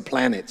billions of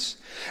planets.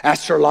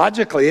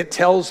 Astrologically, it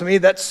tells me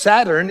that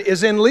Saturn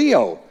is in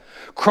Leo.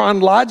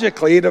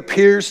 Chronologically, it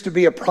appears to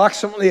be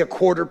approximately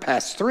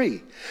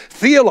 3:15.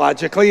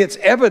 Theologically, it's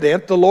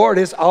evident the Lord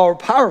is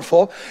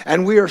all-powerful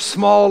and we are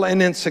small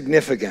and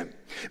insignificant.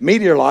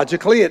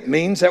 Meteorologically, it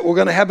means that we're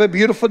going to have a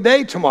beautiful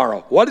day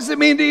tomorrow. What does it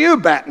mean to you,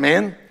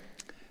 Batman?"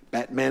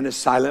 Batman is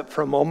silent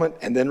for a moment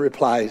and then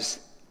replies,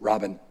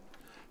 "Robin,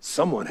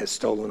 someone has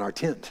stolen our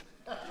tent."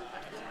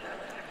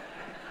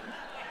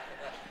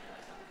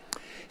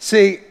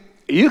 See,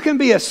 you can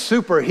be a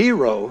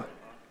superhero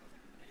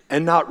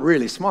and not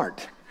really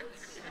smart.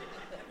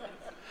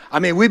 I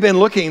mean, we've been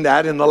looking at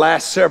that in the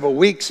last several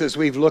weeks as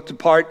we've looked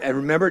apart. And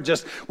remember,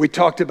 we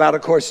talked about,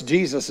 of course,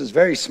 Jesus is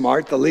very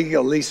smart, the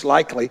least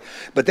likely.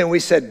 But then we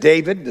said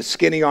David, the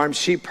skinny-armed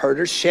sheep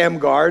herder,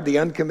 Shamgar, the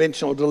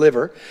unconventional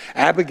deliverer,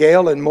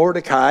 Abigail and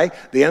Mordecai,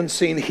 the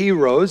unseen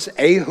heroes,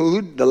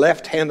 Ehud, the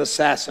left-hand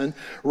assassin,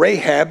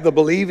 Rahab, the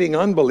believing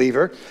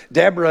unbeliever,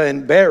 Deborah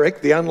and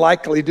Barak, the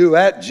unlikely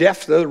duet,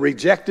 Jephthah, the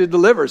rejected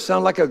deliverer.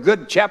 Sound like a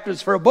good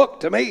chapters for a book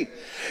to me.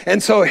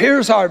 And so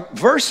here's our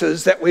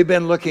verses that we've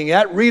been looking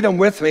at. Read them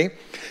with me.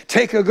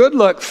 Take a good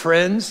look,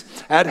 friends,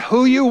 at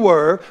who you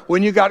were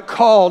when you got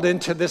called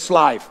into this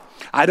life.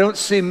 I don't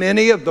see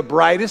many of the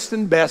brightest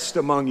and best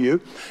among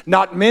you,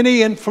 not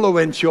many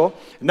influential,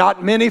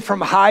 not many from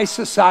high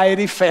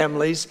society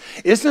families.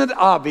 Isn't it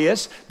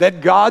obvious that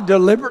God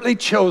deliberately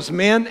chose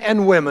men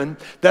and women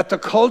that the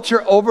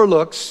culture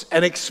overlooks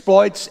and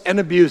exploits and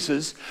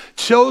abuses,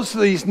 chose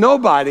these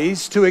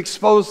nobodies to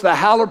expose the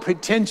hallowed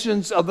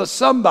pretensions of the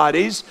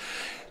somebodies?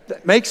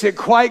 That makes it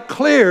quite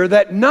clear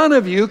that none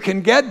of you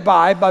can get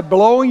by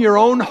blowing your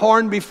own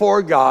horn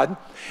before God.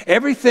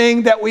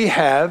 Everything that we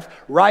have,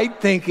 right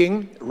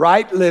thinking,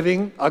 right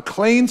living, a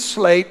clean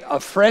slate, a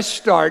fresh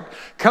start,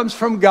 comes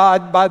from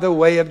God by the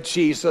way of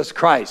Jesus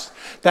Christ.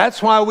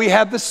 That's why we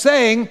have the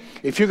saying,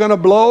 if you're going to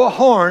blow a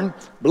horn,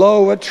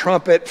 blow a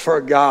trumpet for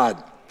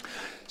God.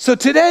 So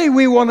today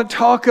we want to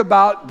talk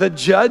about the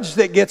judge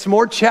that gets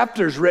more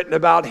chapters written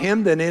about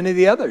him than any of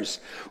the others.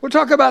 We'll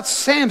talk about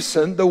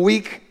Samson, the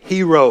weak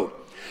hero.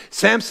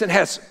 Samson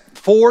has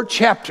 4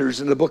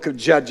 chapters in the book of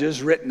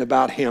Judges written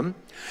about him.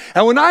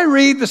 And when I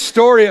read the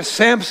story of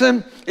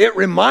Samson, it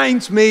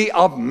reminds me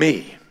of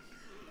me.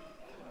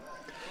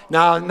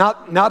 Now,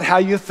 not how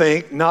you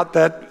think, not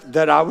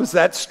that I was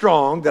that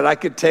strong that I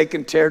could take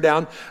and tear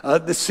down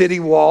the city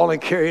wall and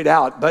carry it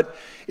out. But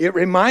it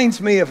reminds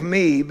me of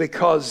me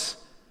because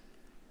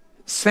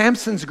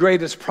Samson's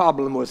greatest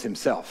problem was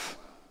himself.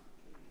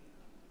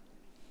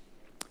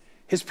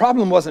 His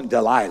problem wasn't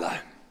Delilah.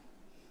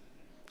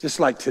 Just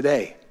like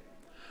today,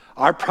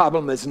 our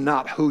problem is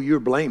not who you're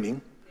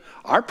blaming.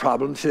 Our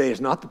problem today is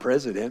not the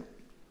president.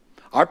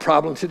 Our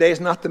problem today is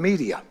not the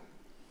media.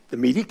 The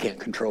media can't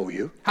control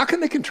you. How can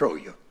they control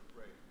you?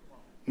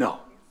 No.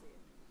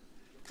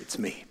 It's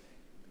me.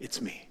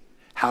 It's me.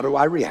 How do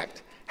I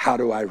react? How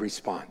do I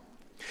respond?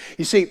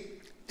 You see,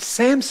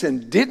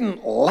 Samson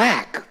didn't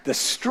lack the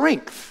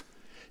strength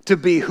to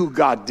be who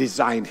God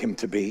designed him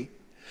to be,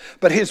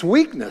 but his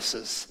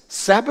weaknesses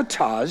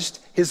sabotaged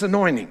his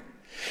anointing.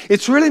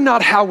 It's really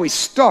not how we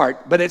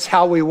start, but it's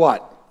how we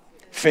what?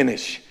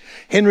 Finish.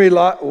 Henry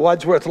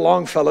Wadsworth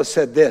Longfellow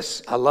said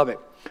this, I love it.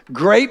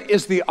 Great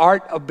is the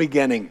art of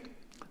beginning,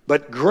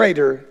 but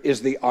greater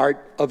is the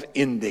art of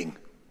ending.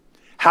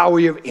 How are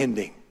you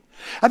ending?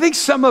 I think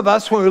some of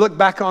us, when we look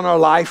back on our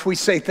life, we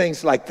say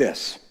things like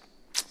this.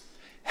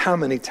 How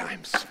many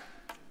times?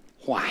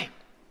 Why?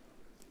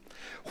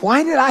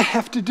 Why did I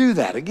have to do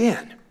that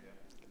again?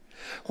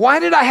 Why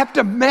did I have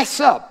to mess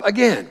up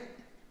again?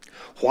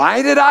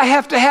 Why did I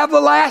have to have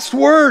the last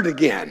word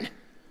again?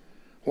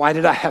 Why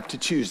did I have to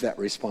choose that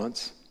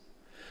response?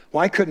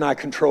 Why couldn't I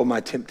control my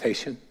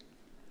temptation?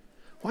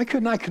 Why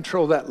couldn't I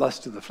control that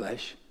lust of the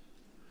flesh?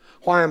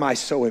 Why am I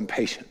so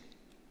impatient?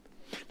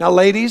 Now,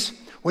 ladies,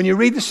 when you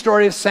read the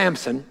story of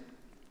Samson,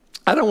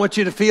 I don't want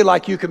you to feel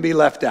like you can be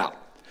left out.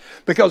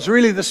 Because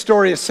really the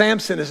story of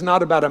Samson is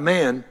not about a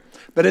man,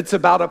 but it's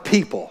about a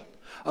people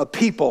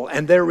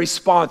and their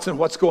response and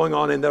what's going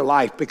on in their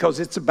life, because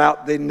it's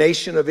about the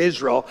nation of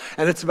Israel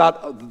and it's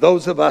about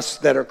those of us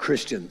that are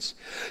Christians.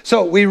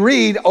 So we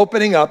read,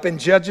 opening up in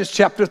Judges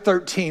chapter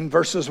 13,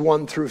 verses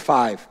 1 through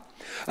 5.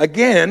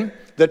 Again,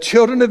 the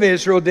children of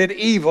Israel did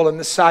evil in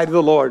the sight of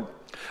the Lord.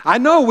 I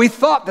know we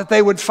thought that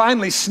they would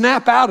finally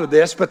snap out of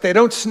this, but they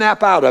don't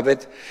snap out of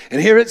it.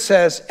 And here it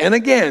says, and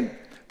again,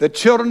 the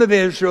children of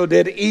Israel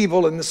did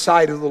evil in the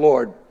sight of the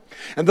Lord.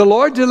 And the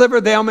Lord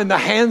delivered them in the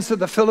hands of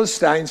the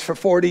Philistines for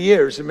 40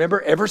 years.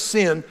 Remember, every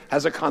sin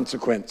has a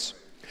consequence.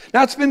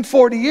 Now, it's been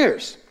 40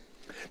 years.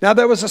 Now,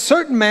 there was a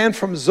certain man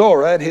from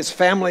Zorah and his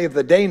family of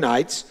the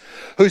Danites,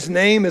 whose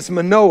name is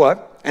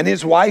Manoah, and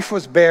his wife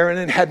was barren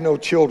and had no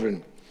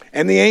children.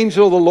 And the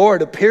angel of the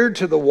Lord appeared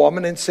to the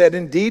woman and said,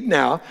 indeed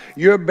now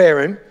you're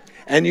barren,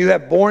 and you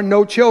have borne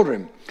no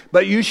children.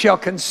 But you shall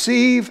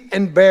conceive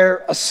and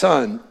bear a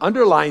son.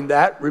 Underline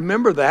that,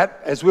 remember that,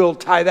 as we'll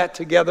tie that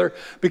together,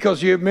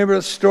 because you remember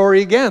the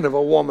story again of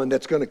a woman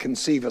that's going to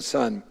conceive a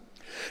son.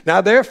 Now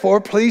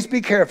therefore, please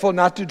be careful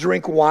not to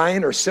drink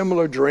wine or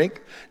similar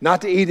drink,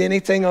 not to eat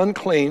anything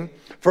unclean,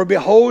 for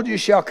behold, you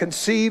shall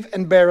conceive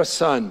and bear a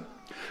son.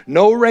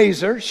 No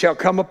razor shall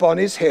come upon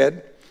his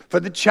head, for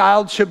the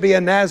child shall be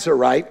a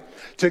Nazarite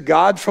to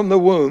God from the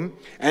womb,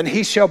 and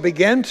he shall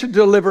begin to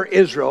deliver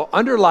Israel.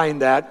 Underline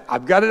that.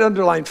 I've got it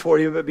underlined for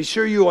you, but be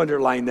sure you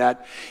underline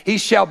that. He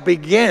shall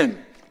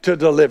begin to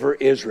deliver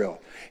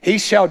Israel. He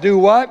shall do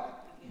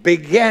what?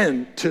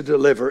 Begin to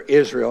deliver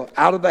Israel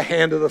out of the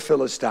hand of the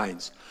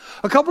Philistines.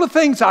 A couple of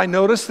things I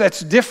noticed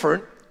that's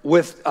different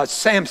with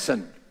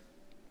Samson.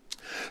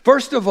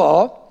 First of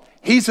all,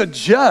 he's a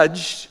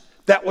judge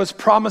that was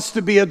promised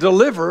to be a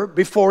deliverer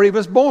before he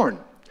was born.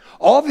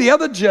 All the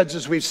other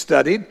judges we've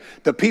studied,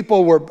 the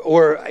people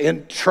were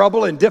in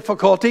trouble and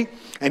difficulty,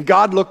 and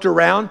God looked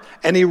around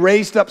and he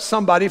raised up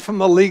somebody from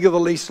the league of the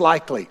least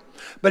likely.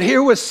 But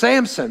here was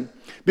Samson.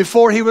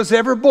 Before he was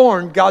ever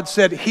born, God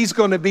said he's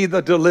going to be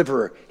the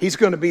deliverer. He's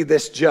going to be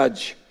this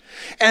judge.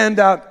 And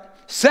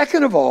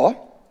second of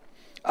all,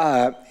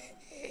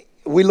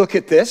 we look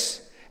at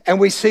this and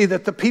we see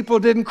that the people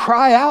didn't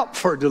cry out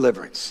for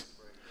deliverance.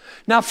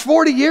 Now,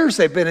 40 years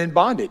they've been in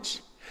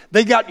bondage.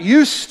 They got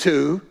used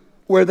to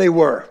where they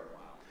were.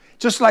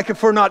 Just like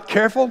if we're not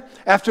careful,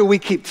 after we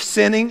keep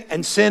sinning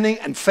and sinning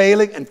and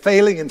failing and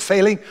failing and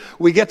failing,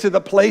 we get to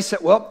the place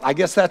that, well, I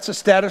guess that's the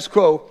status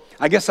quo.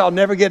 I guess I'll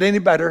never get any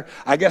better.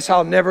 I guess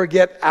I'll never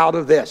get out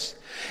of this.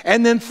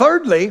 And then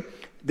thirdly,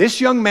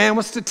 this young man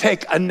was to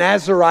take a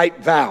Nazirite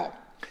vow.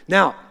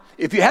 Now,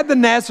 if you had the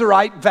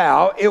Nazirite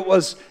vow, it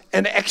was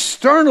an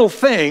external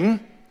thing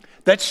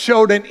that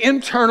showed an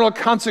internal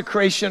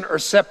consecration or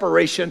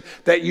separation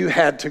that you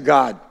had to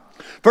God.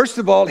 First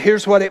of all,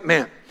 here's what it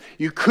meant.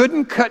 You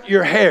couldn't cut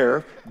your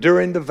hair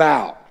during the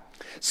vow.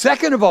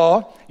 Second of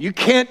all, you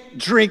can't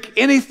drink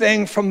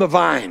anything from the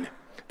vine.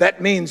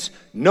 That means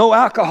no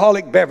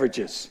alcoholic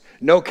beverages,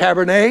 no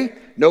Cabernet,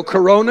 no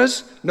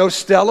Coronas, no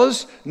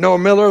Stellas, no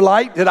Miller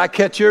Lite. Did I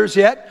catch yours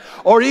yet?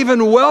 Or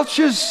even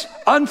Welch's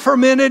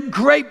unfermented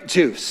grape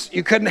juice.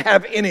 You couldn't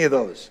have any of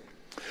those.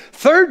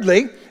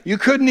 Thirdly, you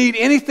couldn't eat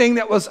anything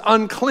that was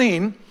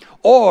unclean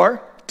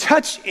or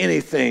touch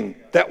anything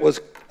that was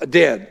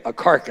dead, a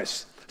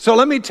carcass. So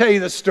let me tell you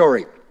the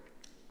story.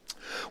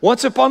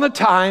 Once upon a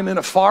time in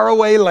a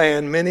faraway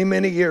land many,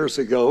 many years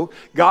ago,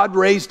 God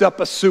raised up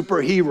a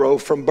superhero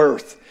from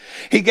birth.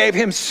 He gave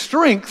him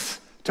strength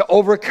to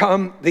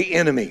overcome the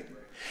enemy.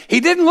 He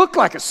didn't look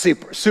like a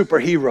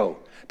superhero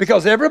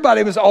because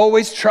everybody was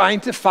always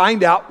trying to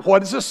find out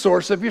what is the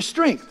source of your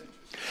strength.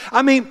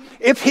 I mean,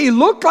 if he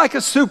looked like a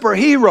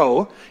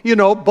superhero, you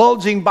know,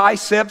 bulging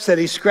biceps, that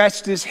he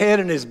scratched his head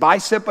and his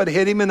bicep would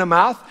hit him in the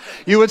mouth,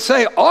 you would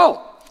say,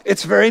 oh,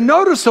 it's very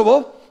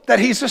noticeable that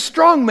he's a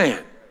strong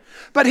man.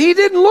 But he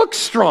didn't look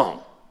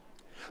strong.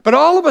 But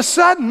all of a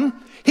sudden,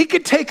 he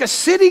could take a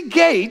city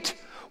gate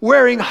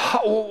weighing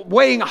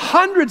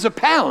hundreds of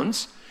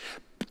pounds,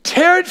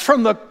 tear it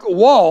from the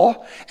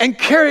wall, and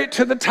carry it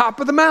to the top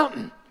of the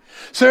mountain.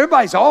 So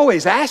everybody's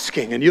always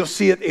asking, and you'll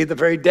see it in the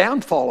very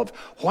downfall of,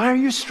 why are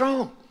you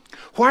strong?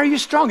 Why are you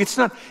strong? It's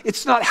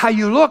not how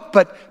you look,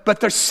 but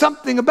there's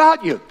something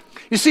about you.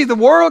 You see, the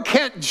world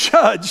can't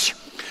judge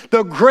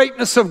the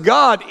greatness of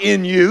God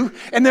in you.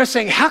 And they're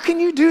saying, how can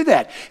you do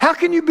that? How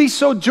can you be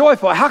so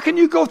joyful? How can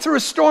you go through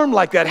a storm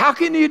like that? How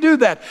can you do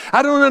that?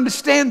 I don't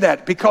understand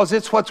that, because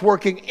it's what's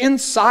working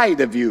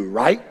inside of you,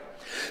 right?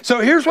 So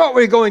here's what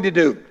we're going to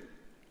do.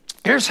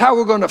 Here's how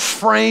we're going to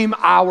frame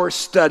our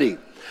study.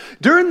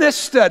 During this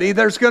study,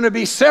 there's going to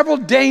be several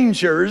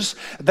dangers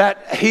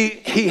that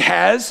he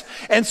has.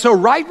 And so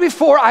right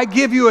before I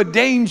give you a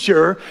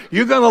danger,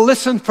 you're going to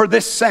listen for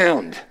this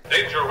sound.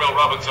 Danger, Will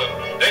Robinson.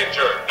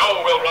 Danger.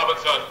 No, Will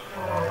Robinson.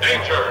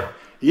 Danger.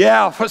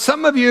 Yeah, for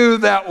some of you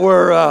that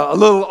were a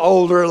little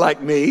older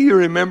like me, you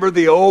remember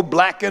the old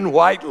black and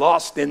white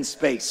Lost in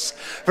Space.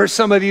 For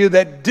some of you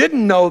that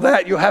didn't know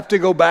that, you'll have to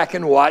go back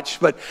and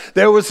watch. But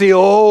there was the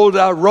old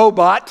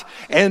robot,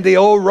 and the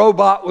old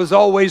robot was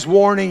always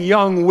warning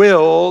young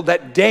Will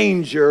that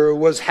danger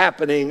was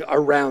happening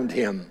around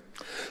him.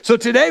 So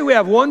today we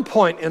have one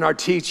point in our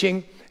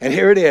teaching, and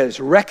here it is.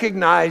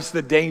 Recognize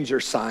the danger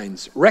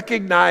signs.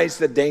 Recognize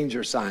the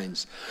danger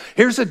signs.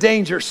 Here's a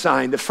danger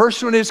sign. The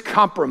first one is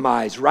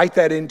compromise. Write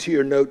that into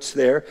your notes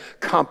there.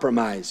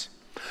 Compromise.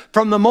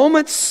 From the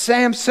moment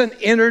Samson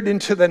entered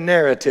into the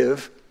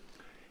narrative,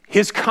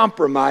 his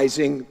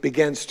compromising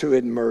begins to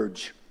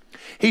emerge.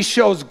 He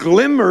shows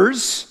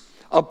glimmers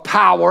of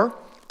power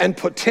and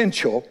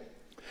potential,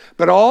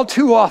 but all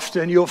too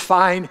often you'll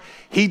find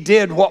he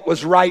did what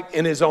was right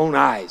in his own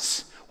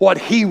eyes. What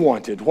he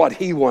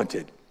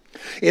wanted.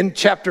 In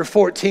chapter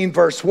 14,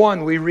 verse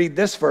 1, we read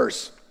this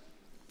verse.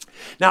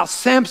 Now,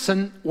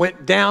 Samson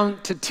went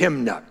down to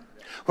Timnah.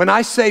 When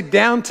I say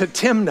down to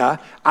Timnah,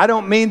 I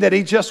don't mean that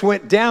he just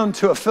went down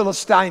to a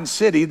Philistine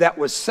city that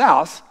was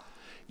south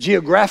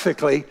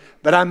geographically,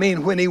 but I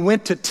mean when he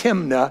went to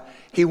Timnah,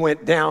 he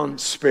went down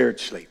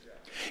spiritually.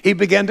 He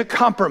began to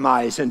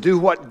compromise and do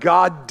what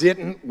God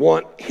didn't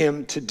want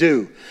him to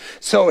do.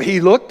 So he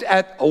looked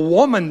at a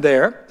woman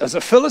there as a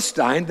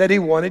Philistine that he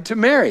wanted to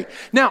marry.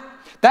 Now,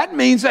 that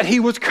means that he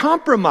was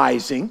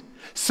compromising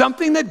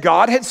something that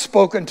God had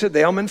spoken to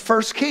them in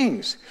 1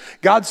 Kings.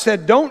 God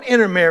said, don't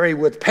intermarry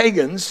with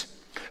pagans,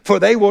 for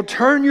they will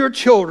turn your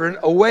children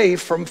away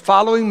from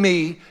following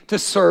me to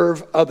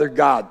serve other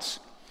gods.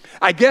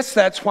 I guess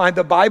that's why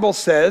the Bible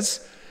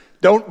says,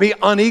 don't be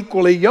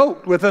unequally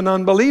yoked with an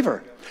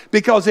unbeliever.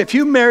 Because if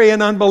you marry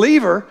an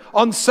unbeliever,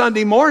 on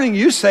Sunday morning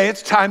you say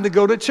it's time to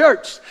go to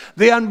church.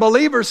 The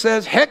unbeliever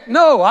says, heck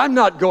no, I'm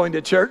not going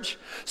to church.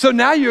 So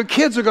now your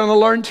kids are going to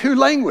learn two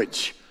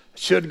languages.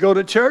 should go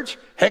to church?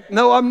 Heck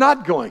no, I'm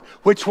not going.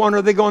 Which one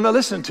are they going to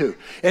listen to?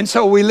 And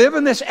so we live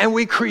in this and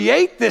we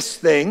create this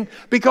thing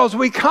because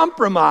we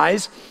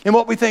compromise in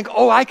what we think,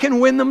 oh, I can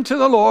win them to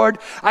the Lord.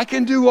 I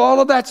can do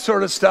all of that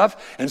sort of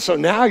stuff. And so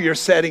now you're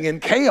setting in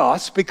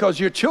chaos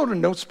because your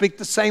children don't speak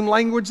the same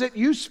language that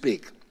you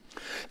speak.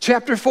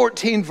 Chapter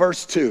 14,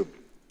 verse 2.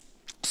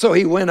 So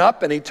he went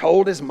up and he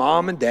told his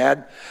mom and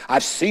dad,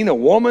 I've seen a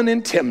woman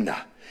in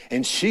Timnah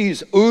and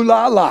she's ooh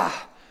la la.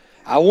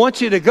 I want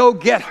you to go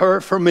get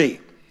her for me.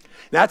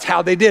 That's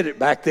how they did it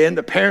back then.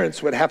 The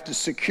parents would have to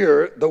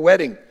secure the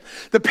wedding.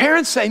 The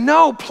parents say,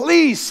 no,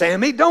 please,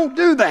 Sammy, don't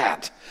do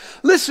that.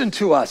 Listen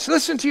to us.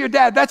 Listen to your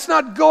dad. That's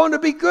not going to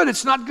be good.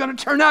 It's not going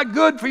to turn out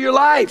good for your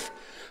life.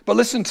 But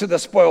listen to the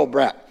spoiled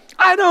brat.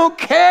 I don't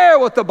care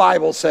what the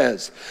Bible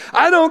says.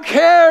 I don't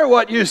care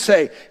what you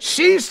say.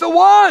 She's the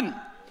one.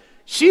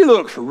 She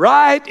looks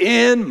right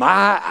in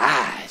my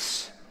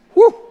eyes.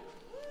 Woo.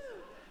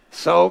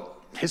 So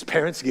his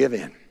parents give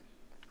in.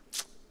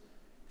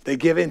 They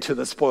give in to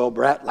the spoiled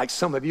brat like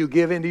some of you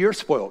give in to your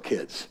spoiled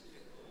kids.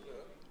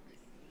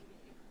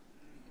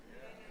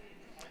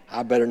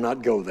 I better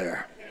not go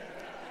there.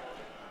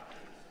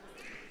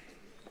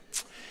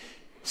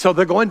 So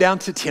they're going down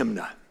to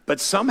Timnah, but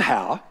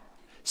somehow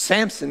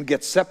Samson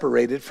gets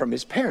separated from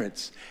his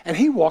parents and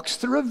he walks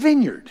through a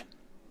vineyard.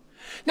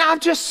 Now I've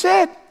just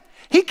said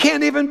he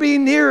can't even be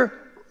near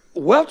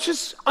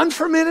Welch's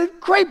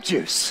unfermented grape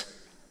juice.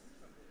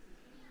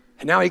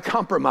 And now he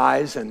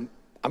compromised and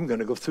I'm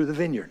going to go through the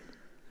vineyard.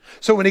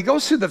 So when he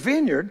goes through the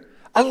vineyard,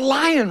 a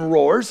lion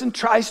roars and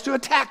tries to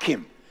attack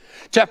him.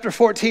 Chapter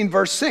 14,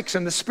 verse 6,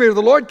 and the Spirit of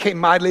the Lord came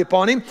mightily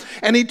upon him,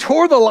 and he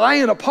tore the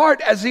lion apart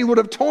as he would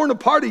have torn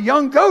apart a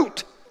young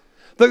goat.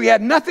 Though he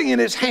had nothing in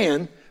his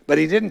hand, but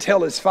he didn't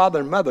tell his father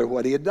and mother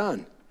what he had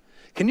done.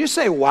 Can you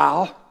say,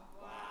 wow? Wow.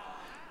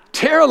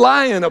 Tear a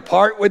lion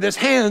apart with his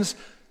hands.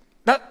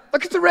 Now,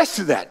 look at the rest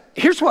of that.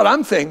 Here's what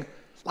I'm thinking,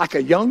 like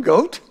a young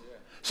goat?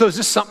 So is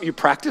this something you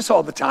practice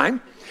all the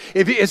time?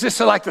 Is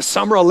this like the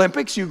Summer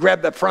Olympics? You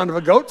grab the front of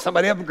a goat,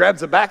 somebody else grabs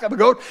the back of a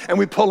goat, and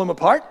we pull them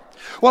apart?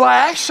 Well,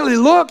 I actually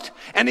looked,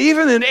 and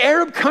even in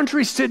Arab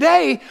countries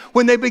today,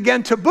 when they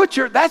begin to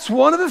butcher, that's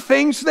one of the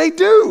things they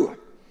do.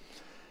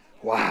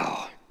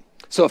 Wow.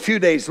 So a few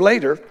days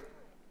later,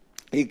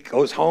 he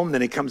goes home,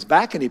 then he comes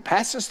back, and he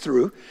passes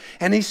through,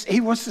 and he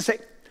wants to say,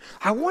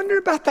 I wonder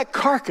about that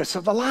carcass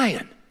of the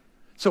lion.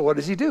 So what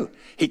does he do?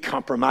 He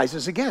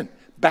compromises again,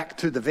 back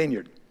to the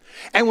vineyard.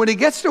 And when he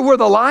gets to where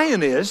the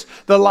lion is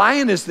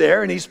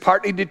there and he's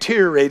partly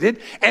deteriorated.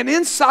 And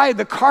inside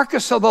the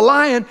carcass of the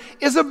lion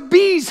is a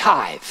bee's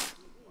hive.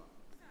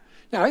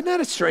 Now, isn't that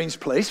a strange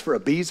place for a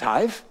bee's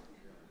hive?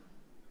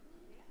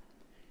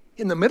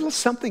 In the middle of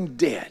something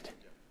dead,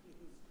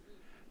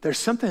 there's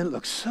something that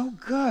looks so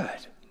good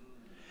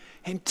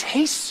and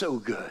tastes so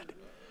good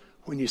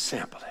when you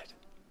sample it.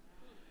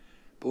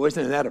 Boy,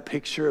 isn't that a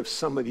picture of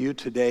some of you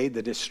today,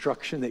 the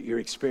destruction that you're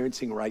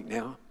experiencing right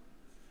now?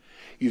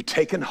 You've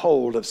taken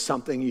hold of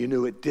something you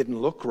knew it didn't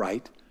look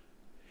right.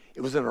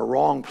 It was in a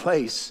wrong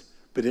place,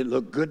 but it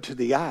looked good to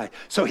the eye.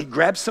 So he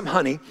grabs some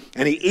honey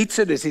and he eats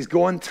it as he's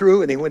going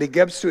through, and when he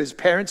gives to his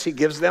parents, he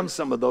gives them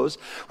some of those.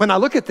 When I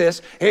look at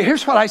this,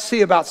 here's what I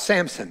see about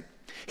Samson.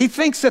 He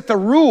thinks that the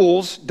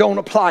rules don't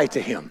apply to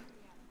him.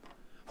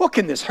 What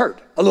can this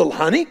hurt? A little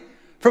honey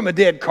from a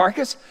dead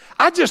carcass?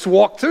 I just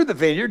walked through the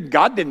vineyard.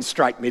 God didn't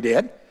strike me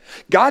dead.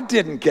 God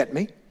didn't get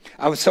me.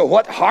 So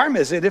what harm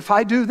is it if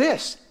I do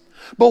this?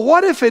 But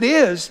what if it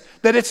is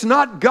that it's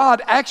not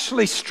God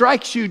actually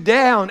strikes you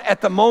down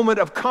at the moment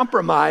of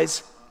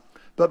compromise,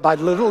 but by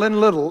little and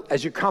little,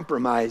 as you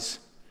compromise,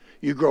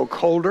 you grow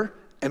colder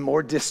and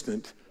more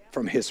distant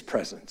from his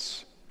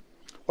presence?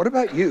 What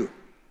about you?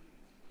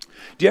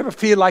 Do you ever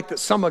feel like that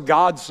some of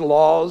God's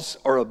laws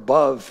are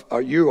above,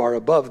 or you are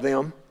above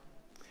them?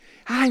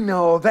 I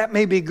know that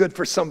may be good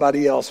for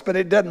somebody else, but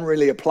it doesn't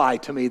really apply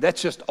to me.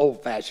 That's just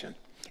old-fashioned.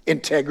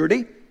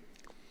 Integrity.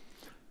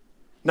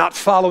 Not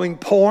following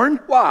porn?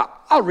 Well,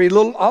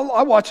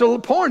 I'll watch a little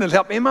porn. It'll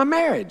help me in my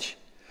marriage.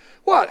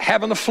 What,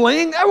 having a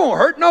fling? That won't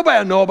hurt. Nobody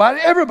will know about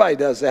it. Everybody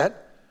does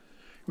that.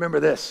 Remember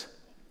this,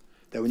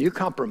 that when you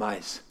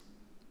compromise,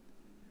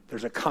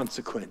 there's a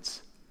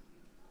consequence.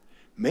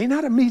 May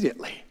not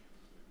immediately,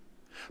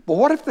 but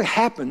what if it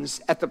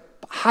happens at the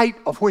height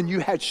of when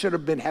you should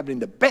have been having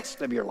the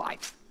best of your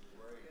life?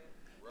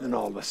 Then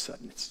all of a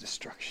sudden it's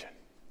destruction.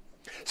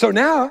 So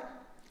now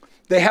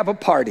they have a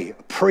party,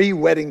 a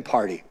pre-wedding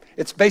party.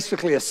 It's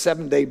basically a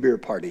 7-day beer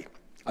party.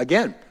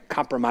 Again,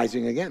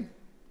 compromising again.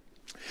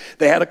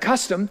 They had a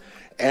custom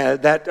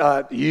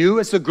that you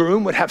as the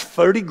groom would have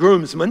 30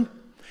 groomsmen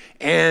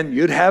and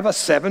you'd have a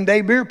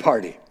 7-day beer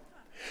party.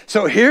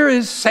 So here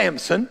is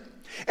Samson,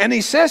 and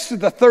he says to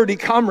the 30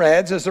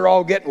 comrades as they're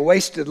all getting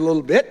wasted a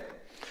little bit,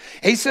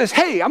 he says,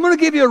 hey, I'm going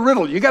to give you a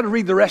riddle. You got to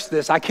read the rest of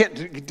this. I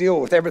can't deal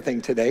with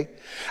everything today.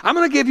 I'm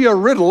going to give you a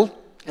riddle,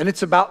 and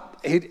it's about,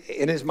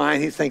 in his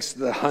mind, he thinks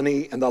the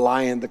honey and the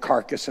lion, the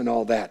carcass and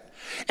all that.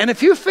 And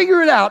if you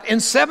figure it out in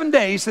 7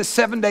 days, this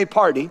 7-day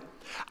party,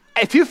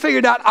 If you figure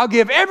it out, I'll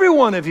give every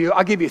one of you,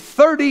 I'll give you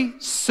 30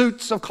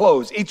 suits of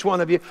clothes. Each one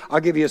of you,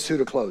 I'll give you a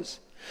suit of clothes.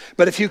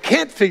 But if you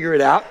can't figure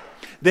it out,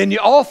 then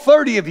all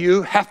 30 of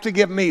you have to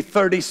give me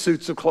 30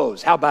 suits of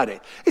clothes. How about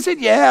it? He said,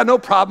 yeah, no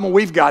problem.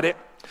 We've got it.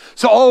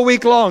 So all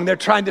week long, they're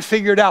trying to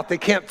figure it out. They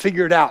can't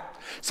figure it out.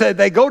 So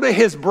they go to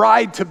his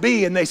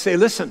bride-to-be and they say,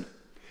 listen,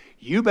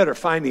 you better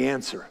find the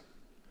answer.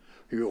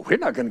 We're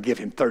not going to give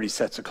him 30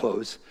 sets of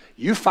clothes.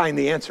 You find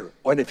the answer.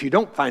 And if you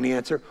don't find the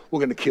answer, we're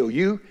going to kill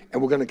you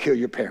and we're going to kill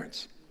your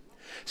parents.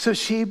 So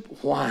she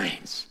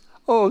whines.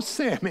 Oh,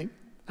 Sammy,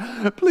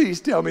 please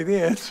tell me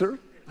the answer.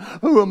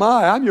 Who am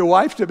I? I'm your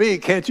wife-to-be.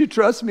 Can't you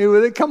trust me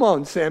with it? Come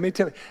on, Sammy,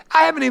 tell me.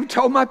 I haven't even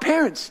told my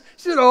parents.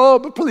 She said, oh,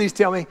 but please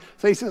tell me.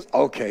 So he says,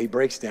 okay, he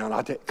breaks down.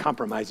 I'll take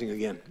compromising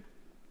again.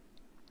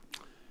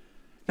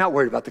 Not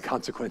worried about the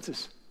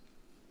consequences.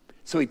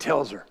 So he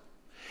tells her.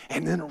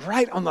 And then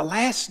right on the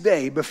last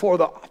day before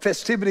the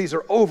festivities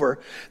are over,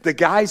 the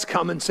guys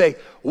come and say,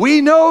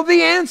 we know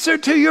the answer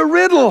to your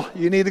riddle.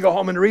 You need to go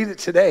home and read it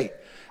today.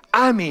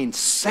 I mean,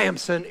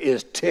 Samson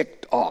is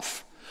ticked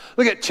off.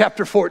 Look at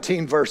chapter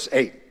 14, verse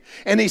 8.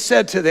 And he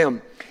said to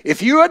them,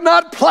 if you had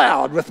not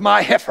plowed with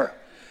my heifer,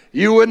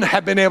 you wouldn't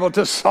have been able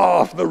to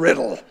solve the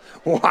riddle.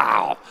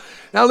 Wow.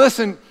 Now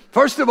listen,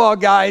 first of all,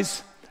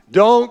 guys,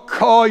 don't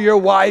call your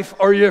wife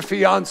or your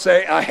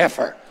fiance a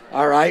heifer,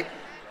 all right?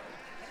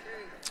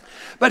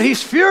 But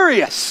he's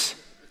furious.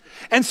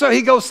 And so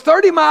he goes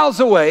 30 miles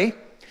away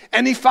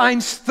and he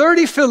finds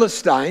 30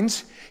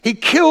 Philistines. He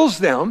kills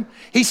them.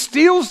 He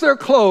steals their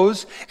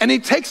clothes and he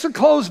takes the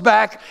clothes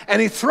back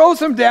and he throws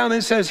them down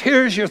and says,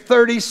 here's your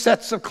 30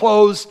 sets of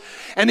clothes.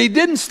 And he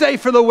didn't stay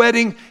for the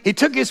wedding. He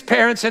took his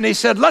parents and he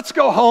said, let's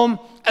go home.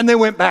 And they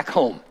went back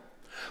home.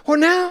 Well,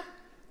 now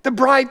the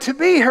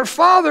bride-to-be, her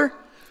father,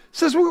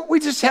 says,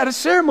 we just had a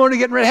ceremony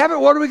getting ready to have it.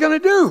 What are we going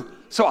to do?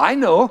 So I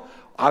know,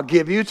 I'll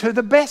give you to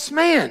the best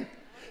man.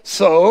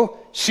 So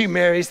she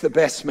marries the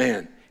best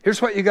man.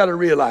 Here's what you got to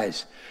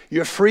realize.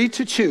 You're free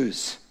to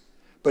choose,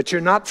 but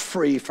you're not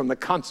free from the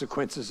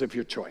consequences of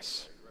your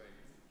choice.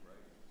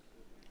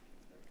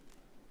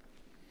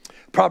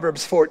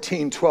 Proverbs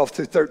 14, 12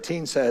 through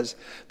 13 says,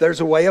 there's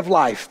a way of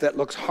life that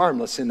looks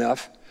harmless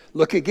enough.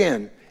 Look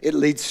again, it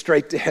leads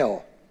straight to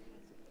hell.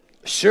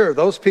 Sure,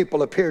 those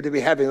people appear to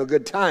be having a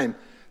good time,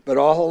 but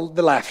all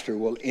the laughter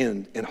will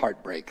end in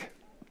heartbreak.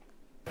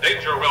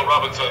 Danger, Will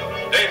Robinson.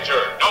 Danger.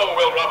 No,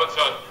 Will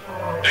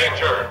Robinson.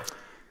 Danger.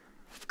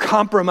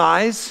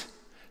 Compromise.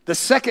 The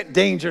second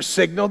danger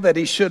signal that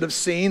he should have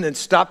seen and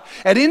stopped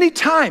at any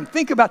time.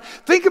 Think about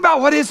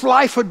what his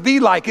life would be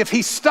like if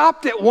he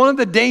stopped at one of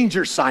the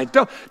danger signs.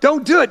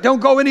 Don't do it. Don't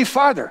go any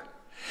farther.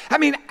 I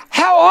mean,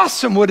 how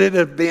awesome would it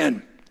have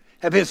been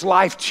if his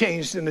life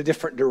changed in a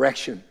different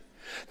direction?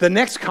 The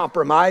next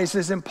compromise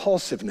is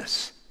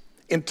impulsiveness,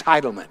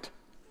 entitlement.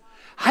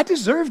 I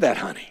deserve that,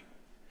 honey.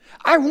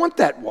 I want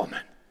that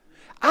woman.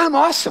 I'm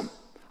awesome.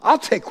 I'll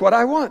take what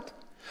I want.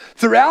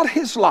 Throughout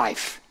his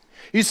life,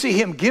 you see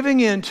him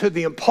giving in to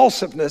the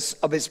impulsiveness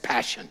of his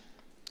passion.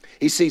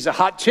 He sees a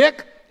hot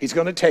chick, he's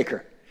going to take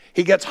her.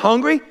 He gets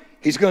hungry,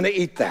 he's going to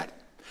eat that.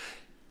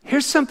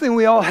 Here's something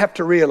we all have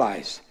to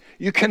realize.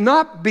 You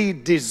cannot be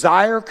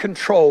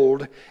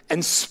desire-controlled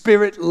and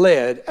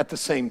spirit-led at the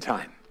same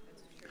time.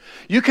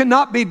 You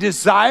cannot be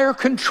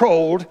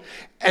desire-controlled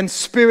and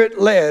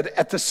spirit-led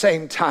at the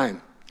same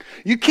time.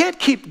 You can't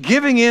keep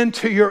giving in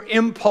to your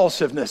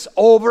impulsiveness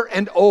over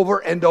and over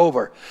and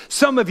over.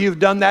 Some of you have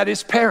done that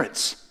as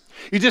parents.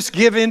 You just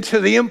give in to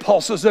the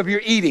impulses of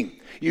your eating.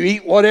 You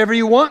eat whatever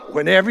you want,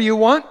 whenever you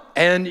want,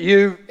 and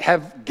you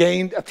have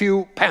gained a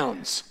few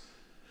pounds.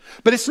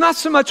 But it's not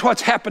so much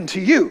what's happened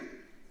to you,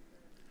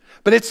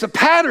 but it's the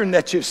pattern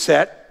that you've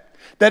set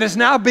that is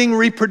now being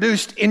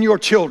reproduced in your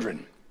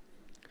children.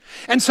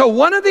 And so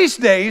one of these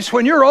days,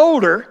 when you're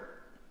older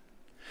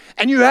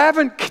and you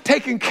haven't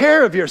taken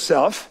care of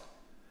yourself,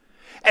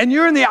 and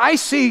you're in the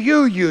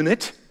ICU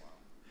unit,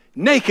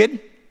 naked,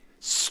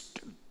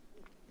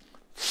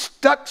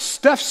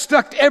 stuff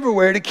stuck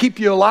everywhere to keep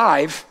you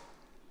alive,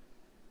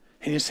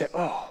 and you say,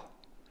 oh,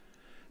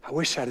 I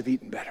wish I'd have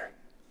eaten better.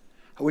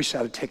 I wish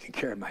I'd have taken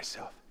care of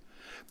myself.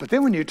 But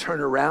then when you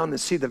turn around and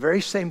see the very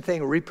same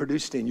thing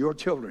reproduced in your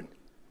children,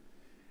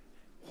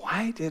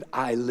 why did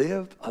I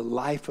live a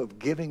life of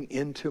giving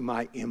into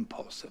my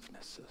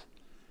impulsiveness?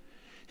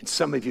 And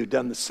some of you have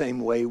done the same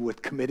way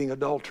with committing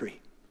adultery.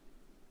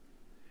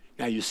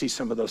 Now you see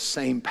some of those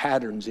same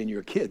patterns in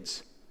your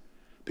kids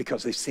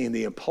because they've seen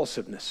the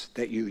impulsiveness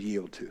that you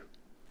yield to.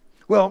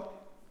 Well,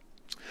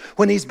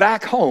 when he's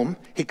back home,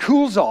 he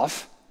cools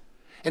off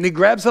and he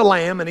grabs a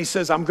lamb and he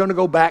says, I'm going to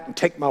go back and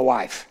take my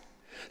wife.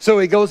 So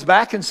he goes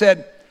back and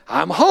said,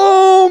 I'm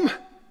home.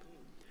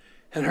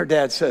 And her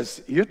dad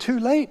says, you're too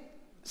late,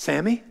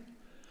 Sammy.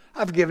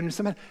 I've given you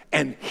some.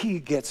 And he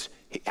gets,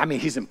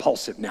 he's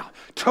impulsive now,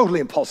 totally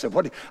impulsive.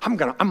 I'm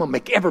gonna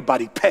make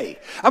everybody pay.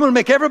 I'm gonna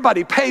make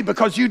everybody pay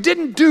because you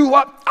didn't do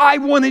what I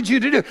wanted you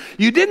to do.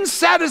 You didn't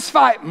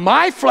satisfy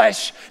my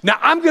flesh. Now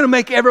I'm gonna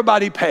make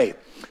everybody pay.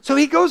 So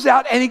he goes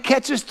out and he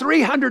catches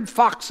 300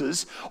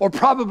 foxes, or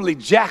probably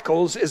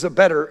jackals is a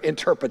better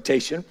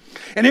interpretation.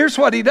 And here's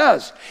what he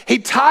does. He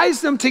ties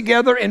them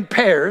together in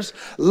pairs,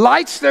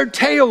 lights their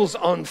tails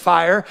on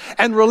fire,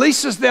 and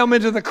releases them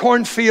into the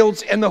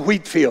cornfields and the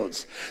wheat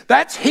fields.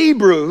 That's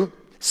Hebrew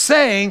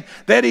saying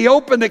that he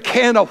opened a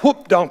can of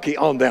whoop donkey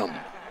on them.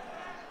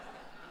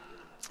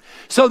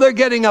 So they're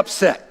getting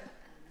upset.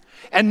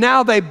 And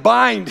now they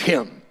bind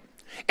him,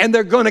 and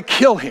they're going to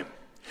kill him.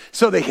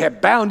 So they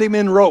have bound him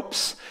in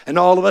ropes. And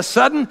all of a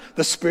sudden,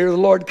 the Spirit of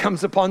the Lord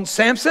comes upon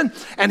Samson,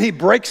 and he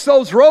breaks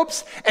those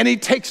ropes, and he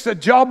takes the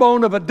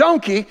jawbone of a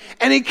donkey,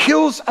 and he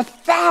kills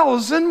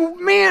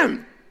 1,000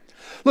 men.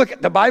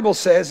 Look, the Bible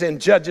says in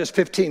Judges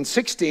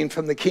 15:16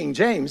 from the King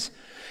James,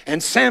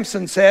 and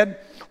Samson said,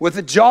 with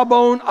the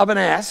jawbone of an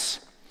ass,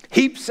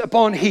 heaps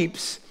upon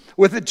heaps,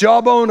 with the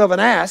jawbone of an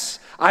ass,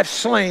 I've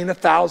slain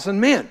 1,000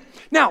 men.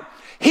 Now,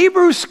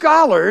 Hebrew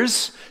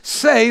scholars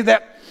say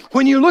that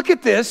when you look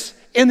at this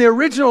in the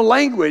original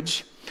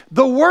language,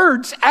 the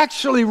words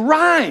actually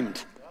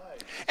rhymed.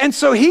 And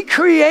so he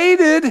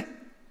created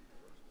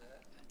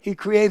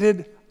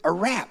a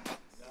rap.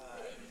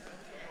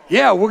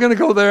 Yeah, we're going to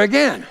go there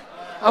again.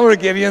 I'm going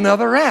to give you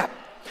another rap.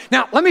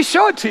 Now, let me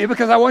show it to you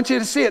because I want you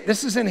to see it.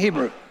 This is in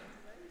Hebrew.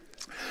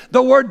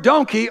 The word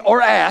donkey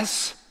or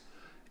ass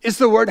is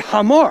the word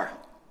hamor.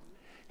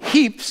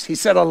 Heaps, he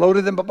said, I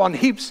loaded them upon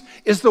heaps,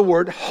 is the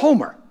word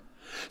homer.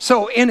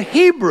 So in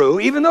Hebrew,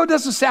 even though it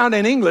doesn't sound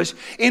in English,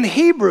 in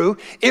Hebrew,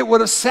 it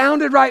would have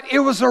sounded right. It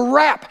was a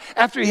rap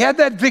after he had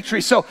that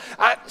victory. So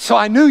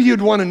I knew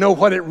you'd want to know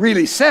what it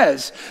really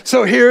says.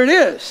 So here it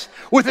is.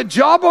 With the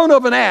jawbone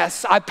of an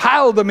ass, I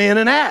piled them in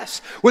an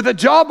ass. With the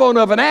jawbone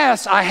of an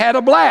ass, I had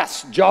a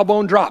blast.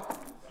 Jawbone drop.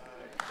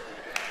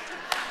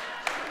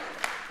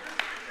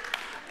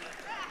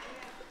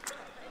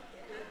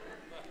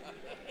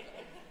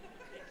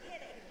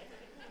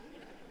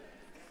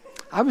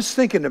 I was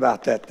thinking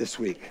about that this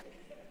week.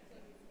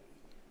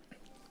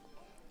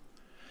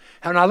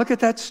 And when I look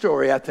at that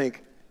story, I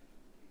think,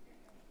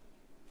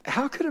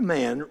 how could a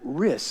man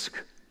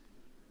risk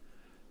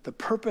the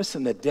purpose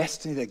and the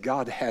destiny that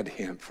God had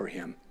for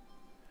him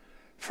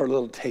for a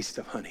little taste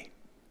of honey?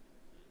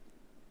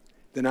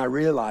 Then I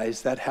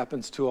realized that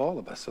happens to all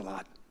of us a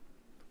lot.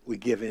 We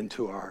give in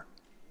to our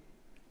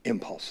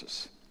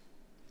impulses.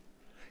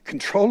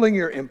 Controlling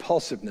your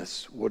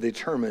impulsiveness will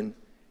determine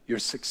your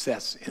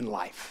success in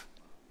life.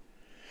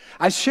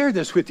 I shared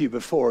this with you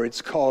before.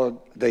 It's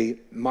called the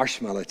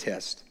marshmallow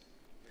test.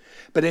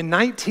 But in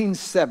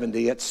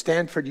 1970 at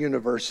Stanford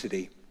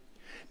University,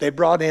 they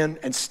brought in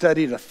and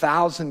studied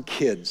 1,000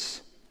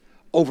 kids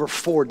over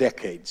 4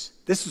 decades.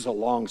 This is a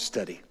long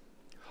study,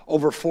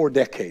 over 4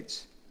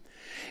 decades.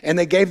 And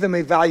they gave them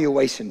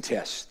evaluation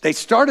tests. They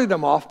started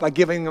them off by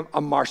giving them a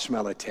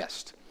marshmallow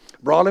test.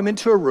 Brought them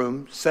into a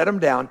room, set them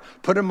down,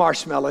 put a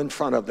marshmallow in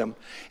front of them,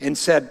 and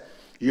said,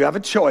 you have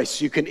a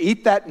choice. You can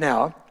eat that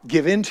now,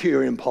 give in to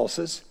your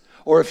impulses,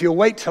 or if you'll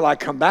wait till I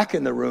come back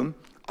in the room,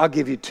 I'll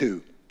give you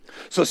 2.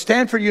 So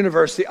Stanford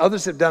University,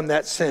 others have done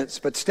that since,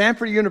 but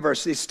Stanford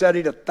University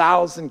studied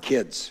 1,000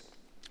 kids.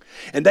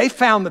 And they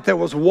found that there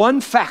was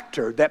one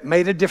factor that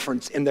made a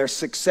difference in their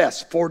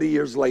success 40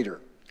 years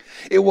later.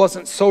 It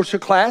wasn't social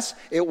class,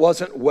 it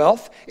wasn't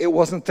wealth, it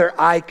wasn't their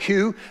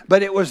IQ,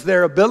 but it was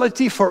their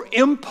ability for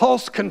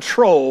impulse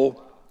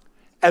control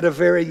at a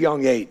very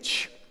young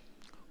age.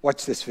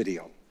 Watch this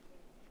video.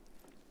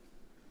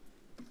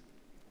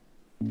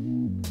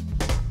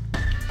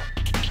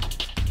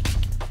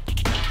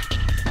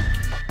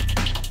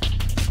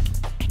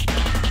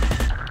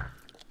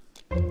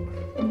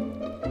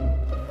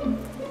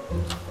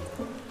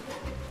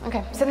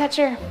 Okay, sit in that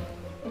chair.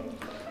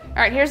 All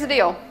right, here's the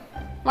deal.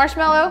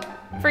 Marshmallow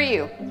for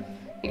you.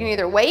 You can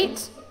either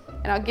wait,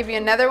 and I'll give you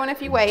another one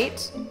if you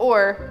wait,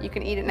 or you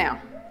can eat it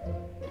now.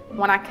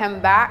 When I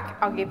come back,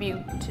 I'll give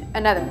you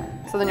another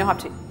one, so then you'll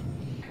have 2.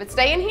 But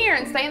stay in here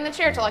and stay in the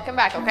chair till I come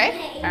back, okay?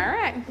 All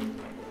right.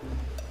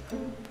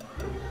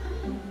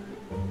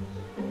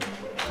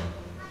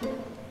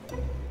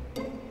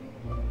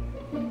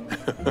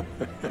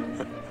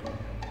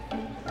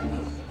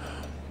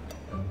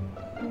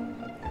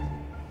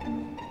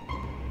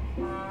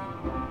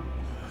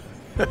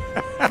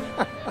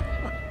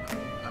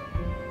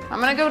 I'm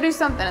gonna go do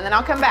something and then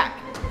I'll come back.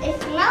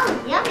 It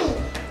smells yummy.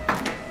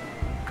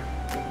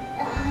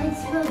 It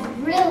smells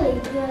really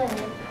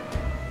good.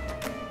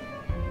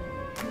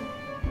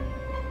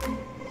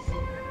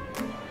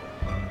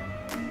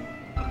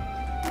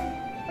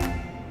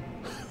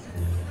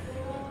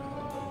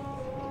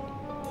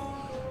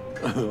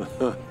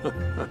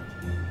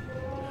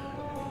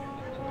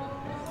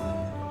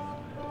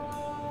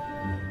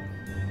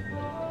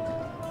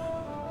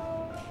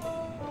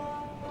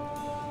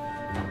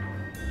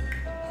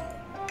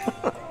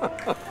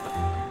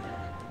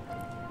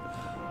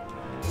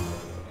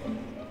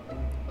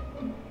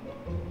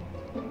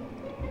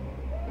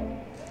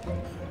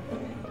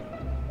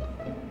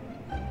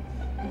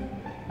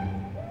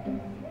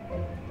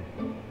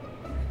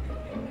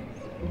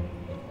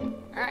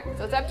 All right,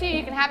 so it's up to you.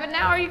 You can have it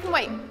now or you can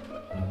wait.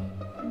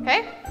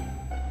 Okay?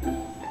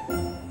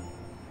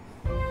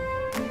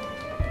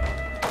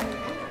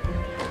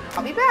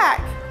 I'll be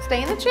back.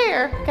 Stay in the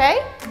chair, okay?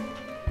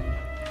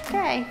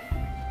 Okay.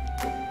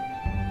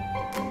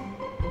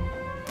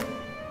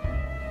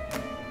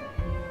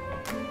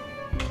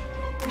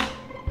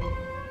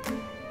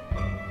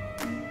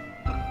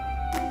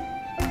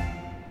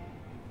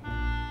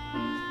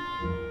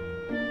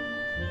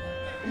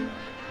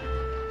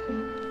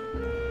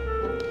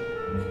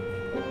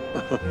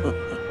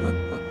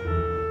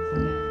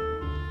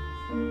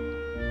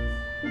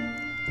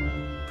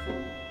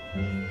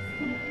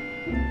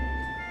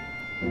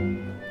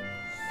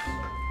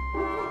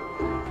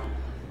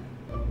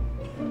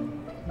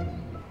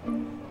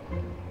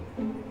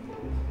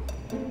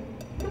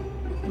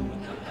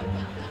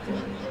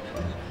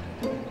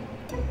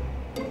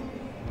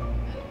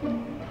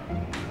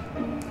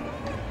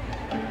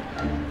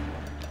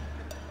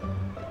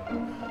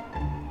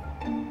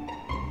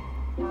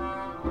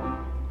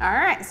 All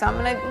right, so I'm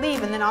gonna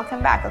leave and then I'll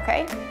come back,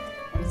 okay?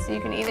 So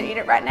you can either eat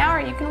it right now or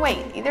you can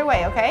wait. Either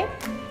way, okay?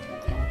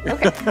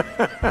 Okay.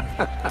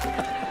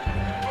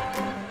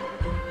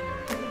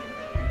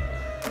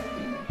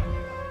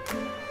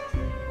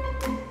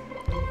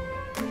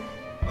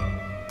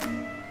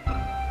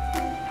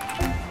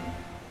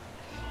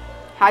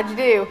 How'd you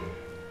do?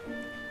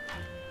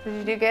 Did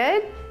you do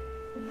good?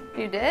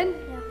 You did?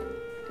 Yeah.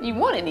 You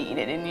wanted to eat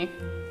it, didn't you?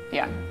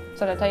 Yeah.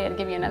 So did I tell you to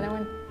give you another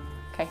one?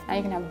 Okay, now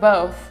you can have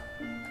both.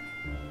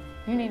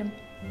 You need them.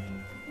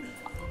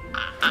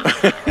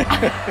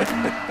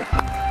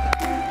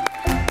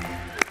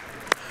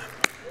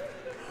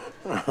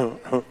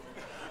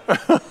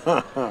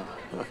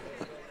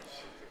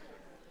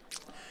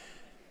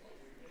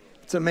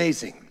 It's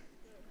amazing.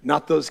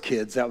 Not those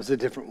kids, that was a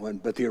different one,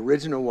 but the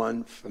original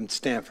one from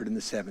Stanford in the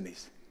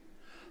 70s.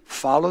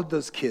 Followed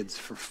those kids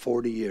for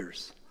 40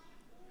 years.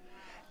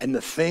 And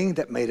the thing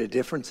that made a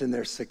difference in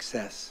their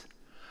success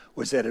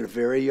was that at a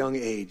very young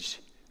age,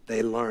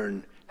 they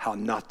learned how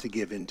not to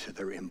give in to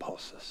their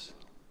impulses.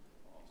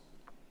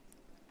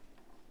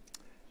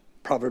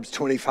 Proverbs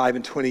 25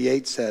 and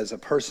 28 says, a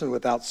person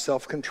without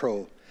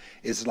self-control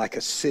is like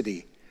a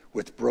city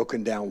with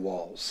broken down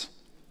walls.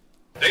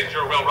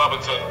 Danger, Will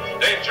Robinson.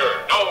 Danger.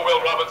 No,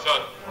 Will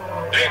Robinson.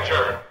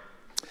 Danger.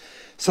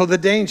 So the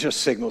danger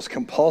signals: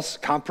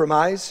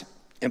 compromise,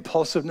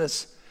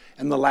 impulsiveness,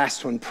 and the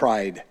last one,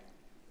 pride.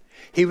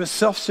 He was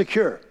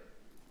self-secure.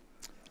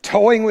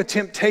 Toying with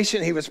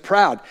temptation, he was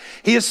proud.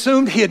 He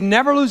assumed he'd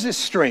never lose his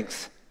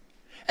strength.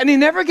 And he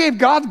never gave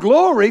God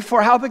glory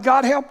for how that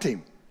God helped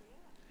him.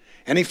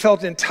 And he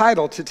felt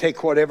entitled to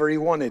take whatever he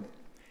wanted.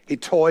 He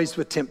toys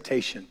with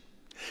temptation.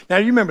 Now,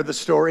 you remember the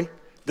story?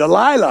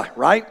 Delilah,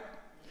 right?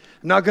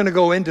 I'm not going to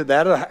go into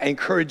that. I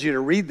encourage you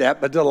to read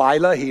that. But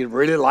Delilah, he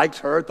really liked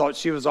her, thought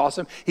she was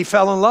awesome. He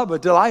fell in love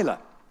with Delilah.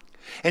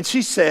 And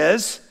she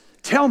says,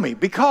 tell me,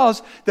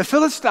 because the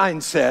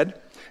Philistines said,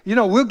 you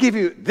know, we'll give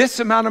you this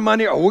amount of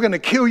money or we're going to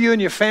kill you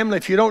and your family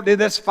if you don't do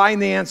this, find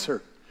the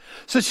answer.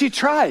 So she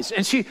tries,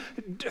 and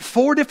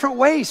 4 different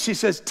ways. She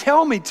says,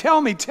 tell me,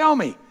 tell me, tell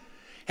me.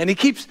 And he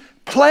keeps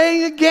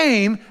playing a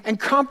game and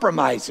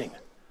compromising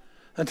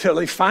until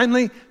he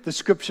finally, the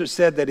scripture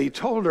said that he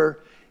told her,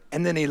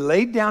 and then he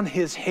laid down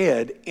his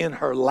head in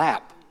her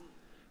lap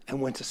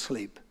and went to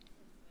sleep.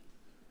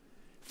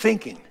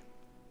 Thinking,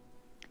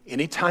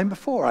 any time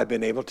before I've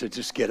been able to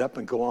just get up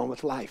and go on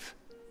with life.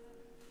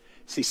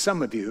 See,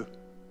 some of you,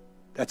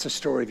 that's a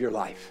story of your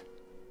life.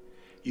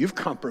 You've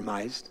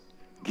compromised,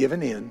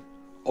 given in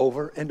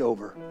over and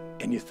over,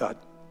 and you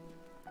thought,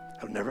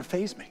 it'll never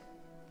faze me.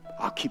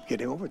 I'll keep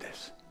getting over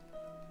this.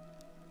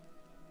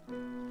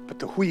 But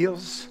the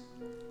wheels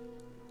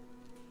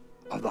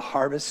of the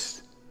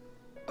harvest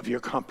of your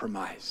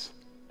compromise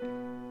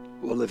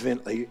will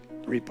eventually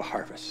reap a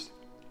harvest.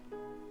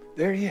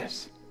 There he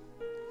is.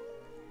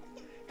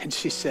 And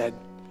she said,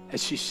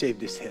 as she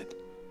shaved his head,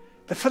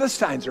 the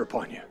Philistines are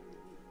upon you.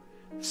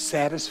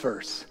 Saddest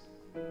verse.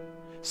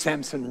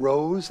 Samson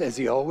rose as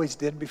he always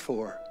did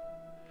before,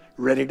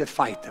 ready to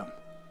fight them.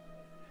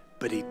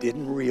 But he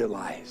didn't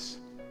realize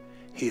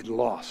he had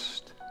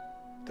lost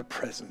the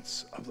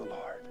presence of the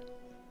Lord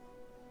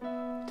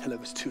till it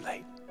was too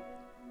late.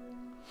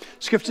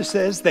 Scripture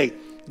says they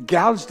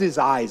gouged his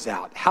eyes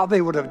out. How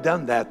they would have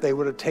done that, they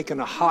would have taken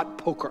a hot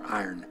poker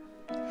iron,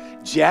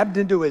 jabbed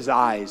into his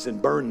eyes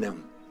and burned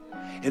them.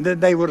 And then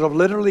they would have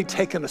literally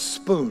taken a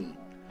spoon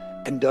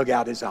and dug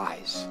out his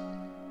eyes.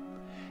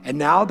 And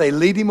now they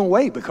lead him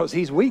away because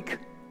he's weak.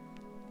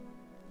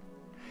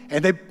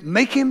 And they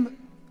make him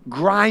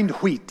grind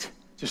wheat,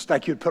 just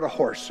like you'd put a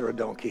horse or a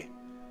donkey.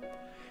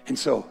 And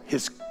so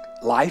his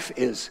life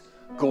is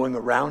going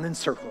around in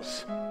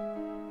circles,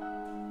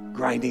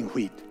 grinding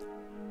wheat,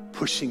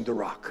 pushing the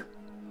rock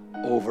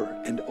over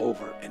and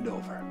over and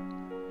over.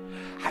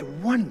 I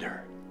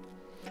wonder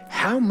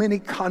how many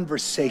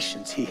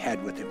conversations he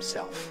had with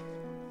himself.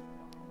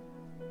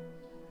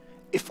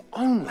 If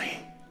only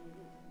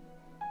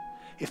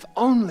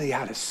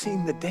I'd have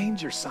seen the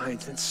danger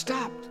signs and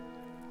stopped.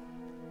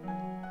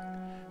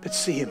 But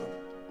see him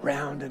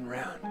round and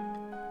round.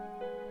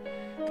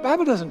 The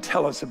Bible doesn't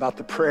tell us about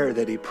the prayer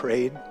that he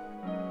prayed,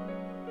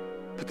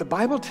 but the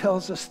Bible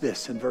tells us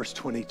this in verse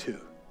 22.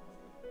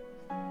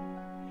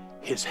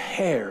 His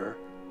hair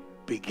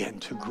began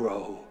to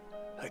grow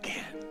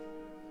again.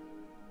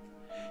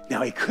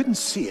 Now, he couldn't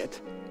see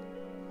it.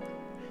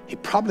 He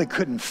probably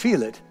couldn't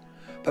feel it,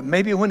 but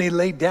maybe when he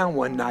laid down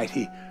one night,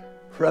 he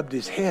rubbed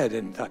his head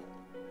and thought,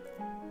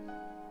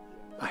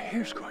 my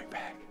hair's growing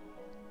back.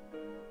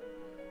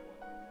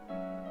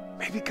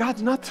 Maybe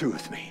God's not through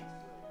with me.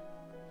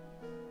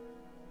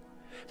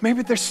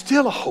 Maybe there's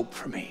still a hope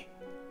for me.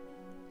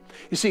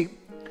 You see,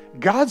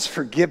 God's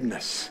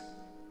forgiveness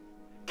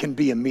can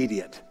be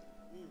immediate,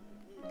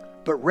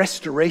 but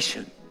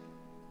restoration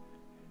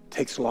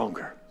takes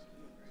longer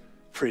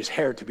for his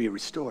hair to be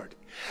restored.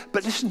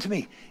 But listen to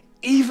me,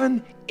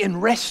 even in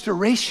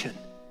restoration,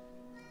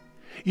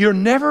 you're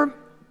never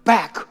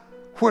back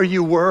where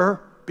you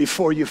were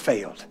before you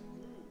failed.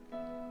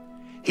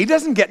 He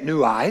doesn't get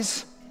new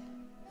eyes.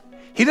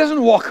 He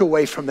doesn't walk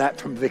away from that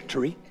from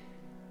victory.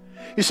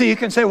 You see, you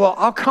can say, well,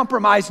 I'll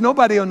compromise.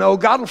 Nobody will know.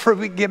 God will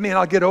forgive me and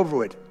I'll get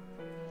over it.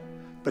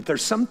 But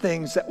there's some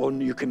things that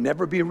you can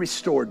never be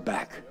restored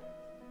back.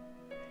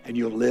 And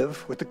you'll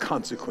live with the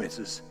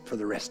consequences for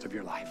the rest of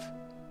your life.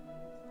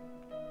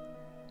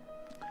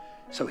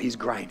 So he's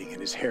grinding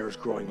and his hair is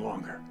growing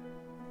longer.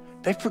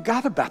 They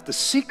forgot about the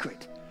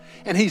secret.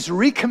 And he's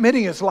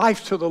recommitting his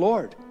life to the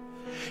Lord.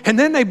 And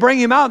then they bring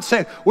him out and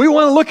say, we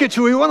want to look at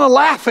you. We want to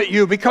laugh at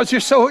you because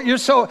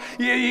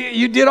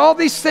you did all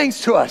these things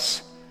to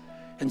us.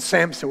 And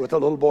Samson, with the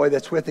little boy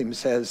that's with him,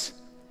 says,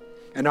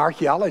 and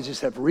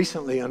archaeologists have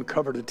recently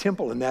uncovered a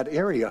temple in that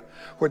area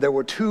where there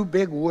were two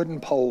big wooden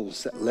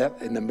poles that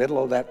left in the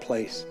middle of that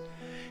place.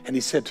 And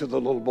he said to the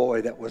little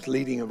boy that was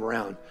leading him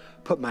around,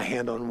 put my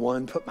hand on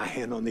one, put my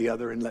hand on the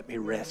other, and let me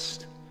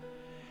rest.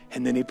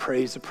 And then he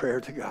prays a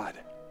prayer to God.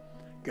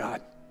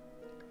 God,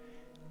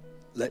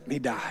 let me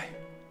die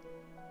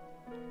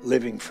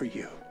living for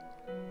you.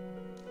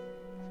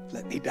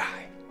 Let me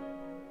die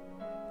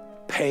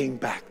paying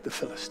back the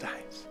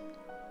Philistines.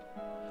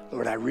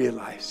 Lord, I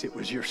realize it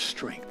was your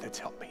strength that's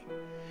helped me.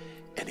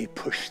 And he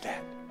pushed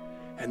that,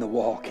 and the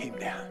wall came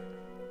down.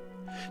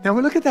 Now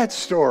we look at that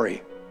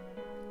story,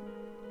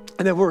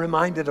 and then we're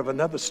reminded of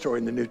another story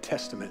in the New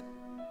Testament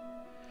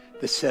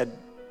that said,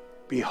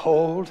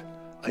 behold,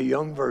 a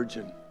young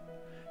virgin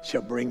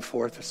shall bring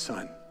forth a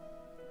son,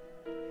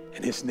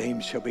 and his name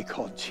shall be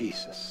called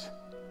Jesus,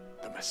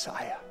 the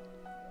Messiah.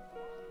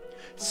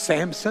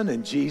 Samson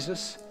and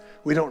Jesus,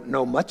 we don't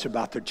know much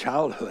about their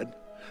childhood,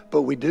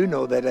 but we do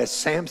know that as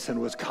Samson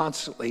was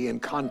constantly in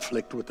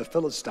conflict with the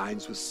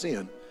Philistines with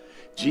sin,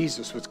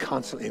 Jesus was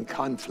constantly in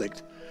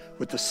conflict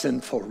with the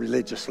sinful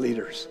religious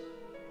leaders.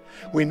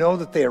 We know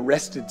that they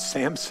arrested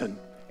Samson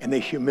and they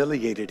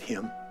humiliated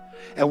him.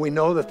 And we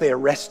know that they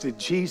arrested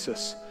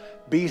Jesus,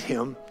 beat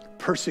him,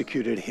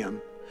 persecuted him.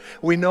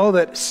 We know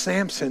that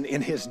Samson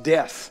in his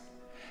death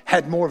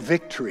had more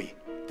victory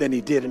than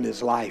he did in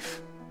his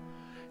life.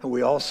 And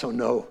we also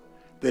know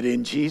that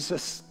in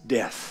Jesus'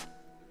 death,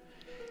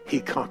 he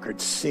conquered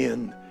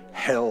sin,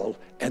 hell,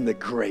 and the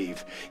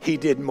grave. He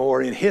did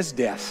more in his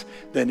death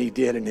than he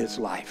did in his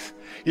life.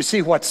 You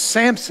see what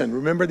Samson,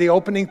 remember the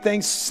opening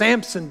thing?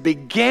 Samson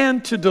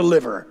began to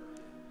deliver.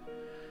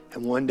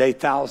 And one day,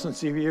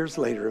 thousands of years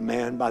later, a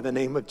man by the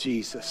name of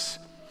Jesus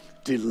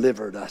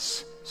delivered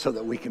us so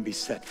that we can be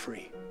set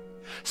free.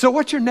 So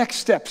what's your next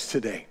steps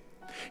today?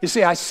 You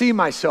see, I see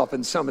myself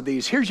in some of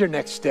these. Here's your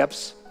next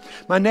steps.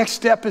 My next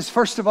step is,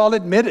 first of all,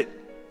 admit it.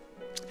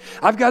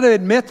 I've got to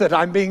admit that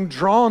I'm being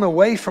drawn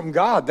away from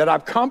God, that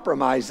I've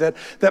compromised,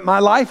 that my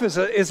life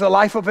is a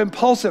life of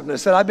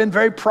impulsiveness, that I've been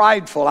very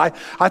prideful. I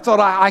thought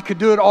I could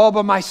do it all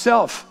by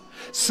myself.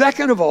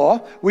 Second of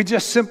all, we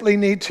just simply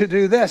need to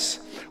do this.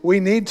 We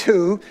need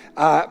to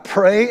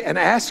pray and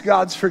ask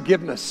God's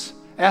forgiveness.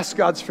 Ask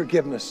God's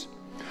forgiveness.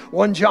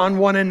 1 John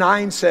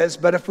 1:9 says,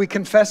 but if we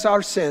confess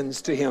our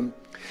sins to him,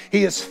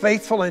 he is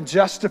faithful and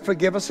just to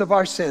forgive us of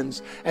our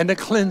sins and to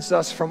cleanse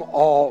us from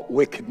all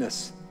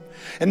wickedness.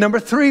 And number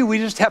 3, we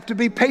just have to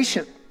be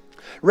patient.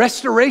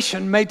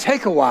 Restoration may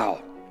take a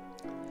while,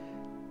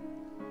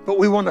 but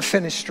we want to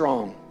finish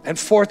strong. And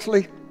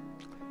fourthly,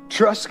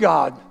 trust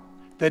God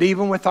that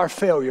even with our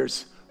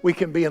failures, we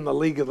can be in the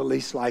league of the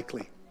least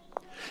likely.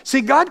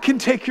 See, God can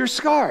take your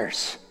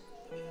scars.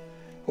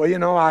 Well, you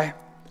know, I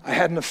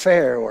had an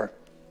affair, or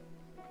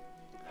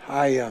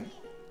I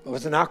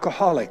was an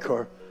alcoholic,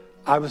 or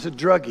I was a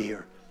druggie,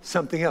 or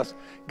something else.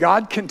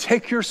 God can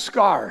take your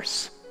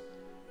scars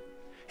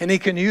and he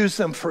can use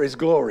them for his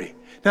glory.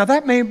 Now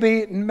that may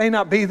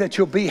not be that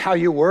you'll be how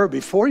you were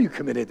before you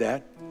committed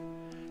that,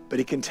 but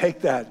he can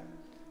take that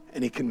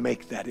and he can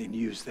make that and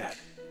use that.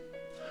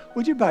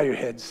 Would you bow your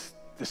heads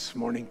this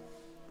morning?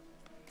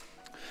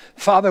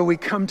 Father, we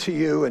come to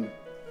you and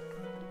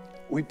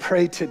we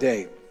pray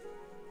today.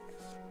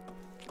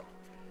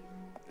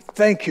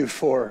 Thank you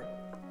for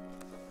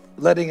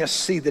letting us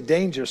see the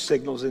danger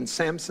signals in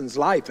Samson's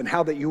life and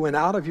how that you went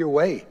out of your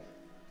way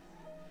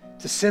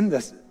to send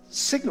the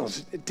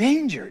signals.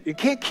 Danger. You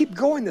can't keep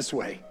going this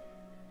way.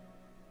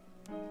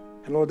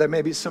 And Lord, there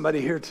may be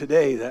somebody here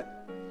today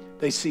that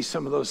they see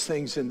some of those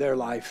things in their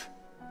life.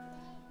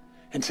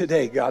 And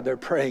today, God, they're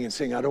praying and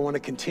saying, I don't want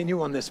to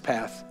continue on this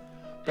path,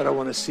 but I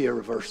want to see a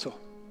reversal.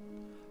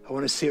 I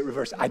want to see it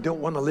reverse. I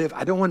don't want to live.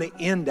 I don't want to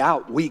end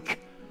out weak.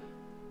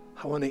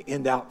 I want to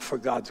end out for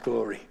God's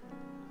glory.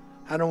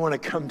 I don't want to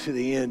come to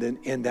the end and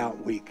end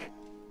out weak.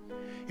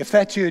 If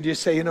that's you,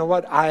 just say, you know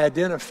what? I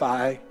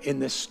identify in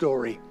this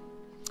story.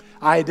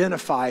 I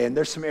identify, and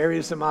there's some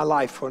areas in my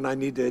life when I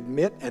need to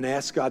admit and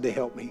ask God to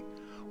help me.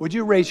 Would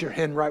you raise your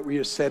hand right where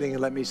you're sitting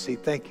and let me see?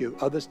 Thank you.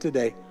 Others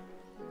today.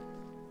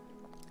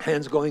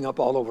 Hands going up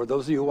all over.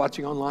 Those of you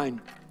watching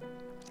online.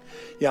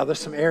 Yeah, there's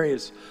some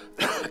areas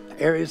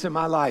in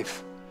my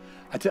life.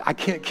 I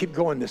can't keep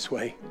going this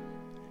way.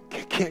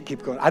 Can't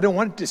keep going. I don't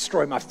want to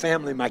destroy my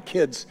family, my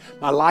kids,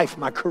 my life,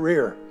 my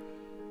career.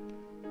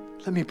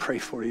 Let me pray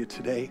for you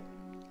today.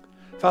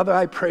 Father,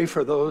 I pray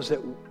for those that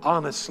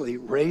honestly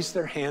raised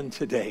their hand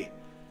today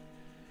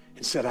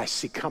and said, I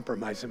see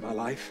compromise in my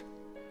life.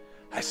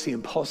 I see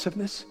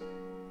impulsiveness.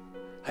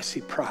 I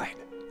see pride.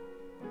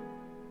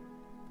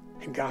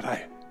 And God,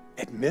 I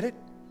admit it.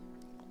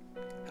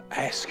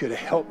 I ask you to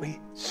help me,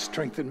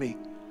 strengthen me.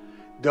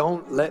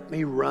 Don't let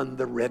me run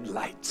the red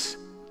lights.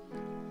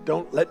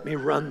 Don't let me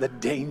run the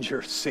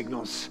danger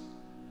signals.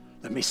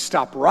 Let me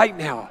stop right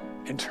now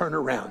and turn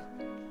around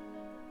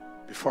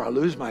before I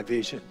lose my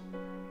vision,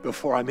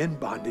 before I'm in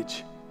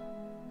bondage,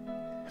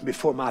 and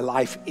before my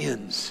life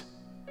ends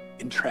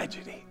in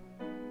tragedy.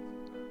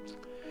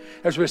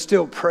 As we're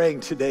still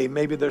praying today,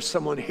 maybe there's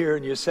someone here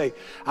and you say,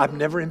 I've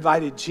never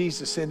invited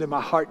Jesus into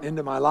my heart and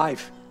into my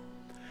life,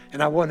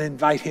 and I want to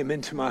invite him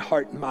into my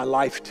heart and my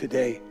life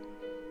today.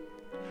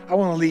 I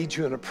want to lead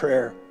you in a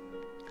prayer.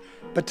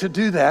 But to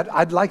do that,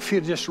 I'd like for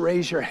you to just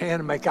raise your hand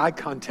and make eye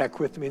contact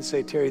with me and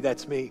say, Terry,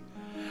 that's me.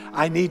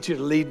 I need you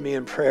to lead me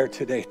in prayer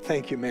today.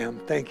 Thank you,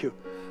 ma'am. Thank you.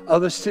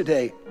 Others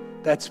today,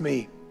 that's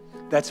me.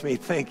 That's me.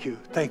 Thank you.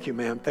 Thank you,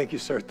 ma'am. Thank you,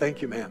 sir.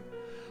 Thank you, ma'am.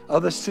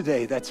 Others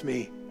today, that's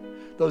me.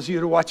 Those of you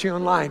that are watching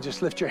online,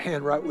 just lift your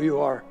hand right where you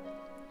are.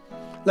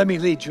 Let me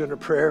lead you in a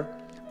prayer.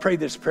 Pray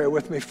this prayer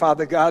with me.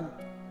 Father God,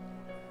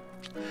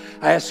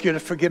 I ask you to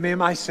forgive me of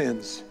my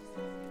sins.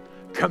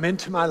 Come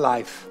into my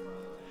life.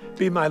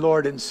 Be my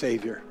Lord and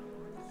Savior.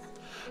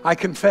 I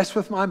confess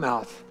with my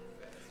mouth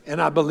and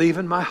I believe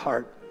in my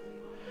heart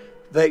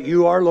that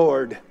you are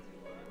Lord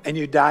and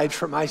you died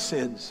for my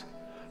sins.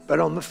 But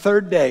on the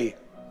third day,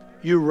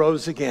 you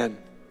rose again.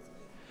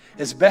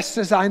 As best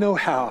as I know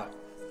how,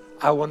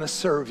 I want to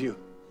serve you.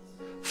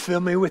 Fill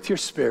me with your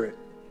Spirit.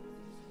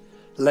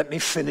 Let me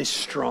finish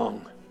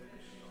strong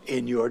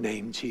in your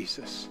name,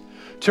 Jesus.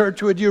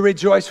 Church, would you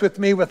rejoice with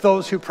me with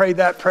those who prayed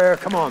that prayer?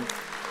 Come on.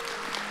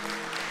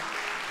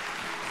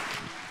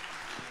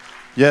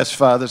 Yes,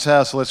 Father's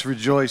house, let's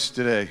rejoice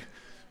today.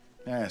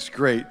 That's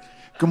great.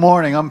 Good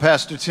morning, I'm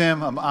Pastor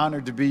Tim. I'm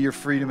honored to be your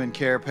Freedom and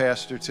Care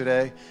pastor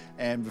today.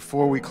 And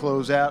before we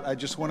close out, I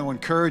just want to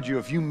encourage you,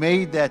 if you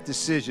made that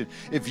decision,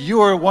 if you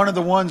are one of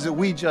the ones that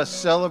we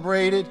just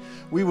celebrated,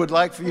 we would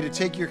like for you to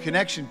take your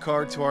connection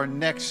card to our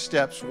Next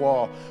Steps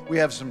wall. We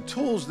have some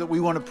tools that we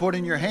want to put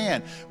in your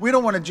hand. We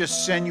don't want to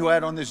just send you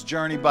out on this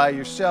journey by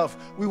yourself.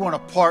 We want to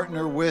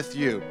partner with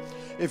you.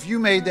 If you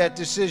made that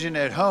decision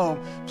at home,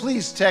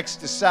 please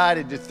text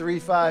DECIDED to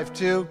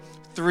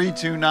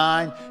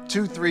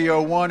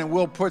 352-329-2301, and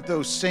we'll put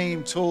those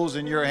same tools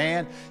in your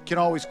hand. You can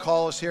always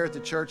call us here at the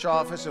church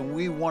office, and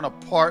we want to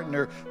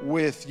partner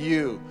with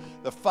you.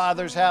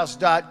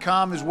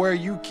 TheFathersHouse.com is where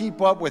you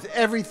keep up with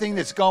everything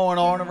that's going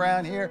on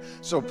around here,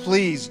 so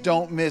please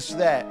don't miss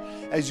that.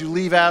 As you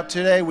leave out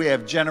today, we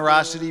have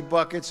generosity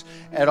buckets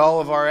at all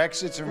of our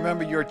exits. And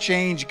remember, your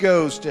change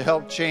goes to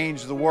help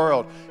change the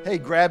world. Hey,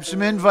 grab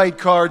some invite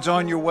cards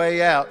on your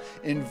way out.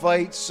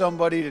 Invite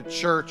somebody to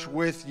church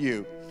with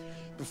you.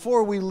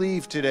 Before we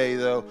leave today,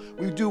 though,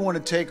 we do want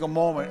to take a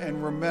moment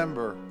and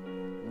remember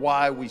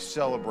why we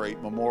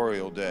celebrate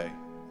Memorial Day.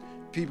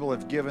 People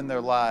have given their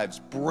lives.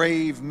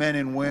 Brave men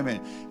and women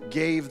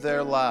gave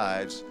their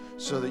lives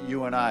so that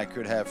you and I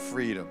could have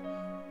freedom.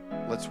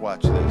 Let's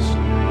watch this.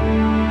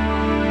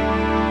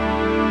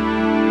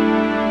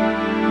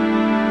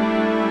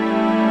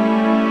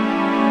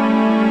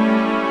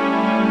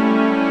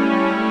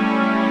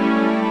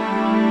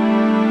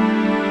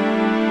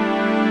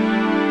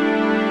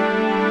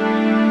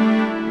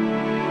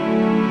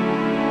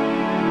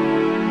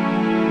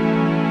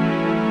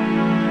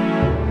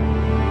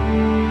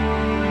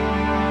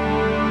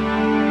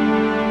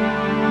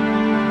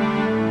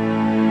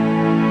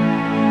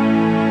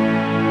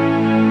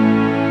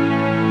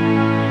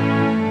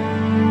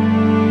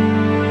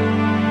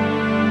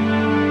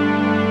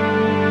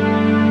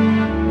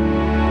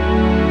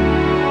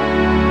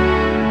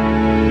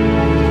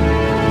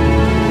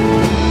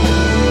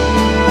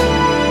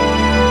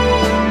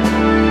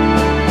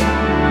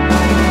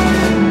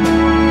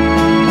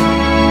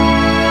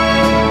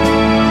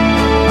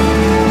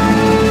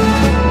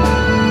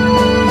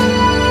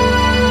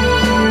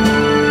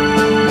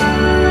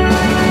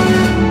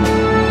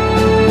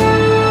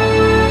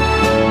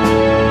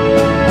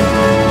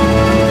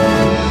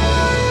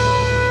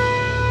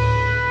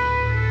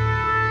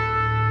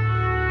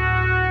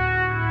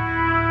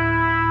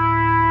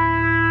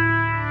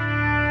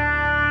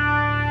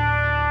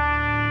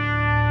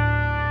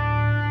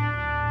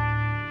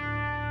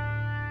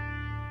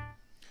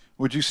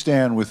 Would you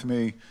stand with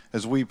me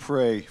as we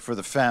pray for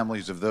the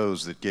families of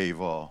those that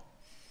gave all?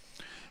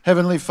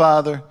 Heavenly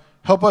Father,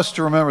 help us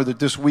to remember that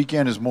this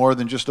weekend is more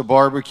than just a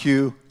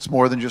barbecue. It's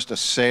more than just a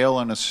sale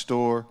in a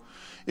store.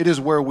 It is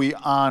where we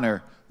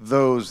honor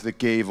those that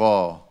gave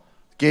all,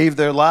 gave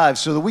their lives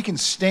so that we can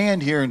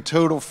stand here in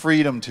total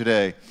freedom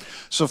today.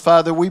 So,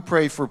 Father, we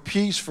pray for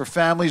peace for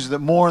families that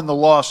mourn the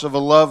loss of a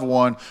loved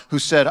one who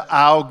said,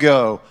 I'll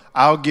go,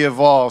 I'll give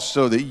all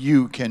so that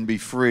you can be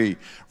free.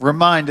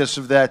 Remind us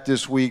of that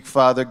this week,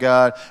 Father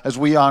God, as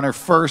we honor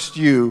first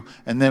you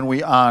and then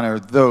we honor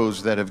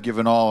those that have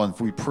given all, and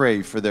we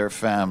pray for their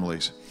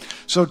families.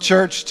 So,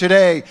 church,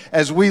 today,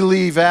 as we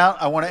leave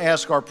out, I want to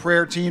ask our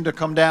prayer team to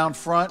come down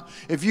front.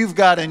 If you've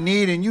got a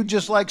need and you'd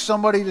just like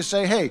somebody to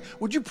say, hey,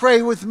 would you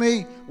pray with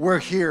me? We're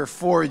here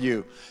for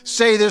you.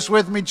 Say this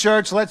with me,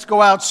 church. Let's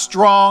go out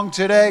strong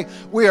today.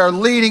 We are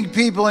leading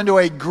people into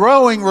a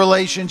growing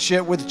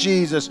relationship with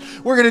Jesus.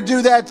 We're going to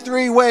do that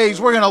 3 ways.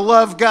 We're going to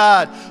love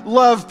God,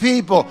 love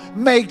people,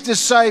 make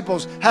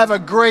disciples. Have a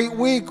great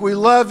week. We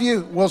love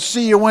you. We'll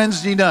see you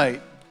Wednesday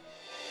night.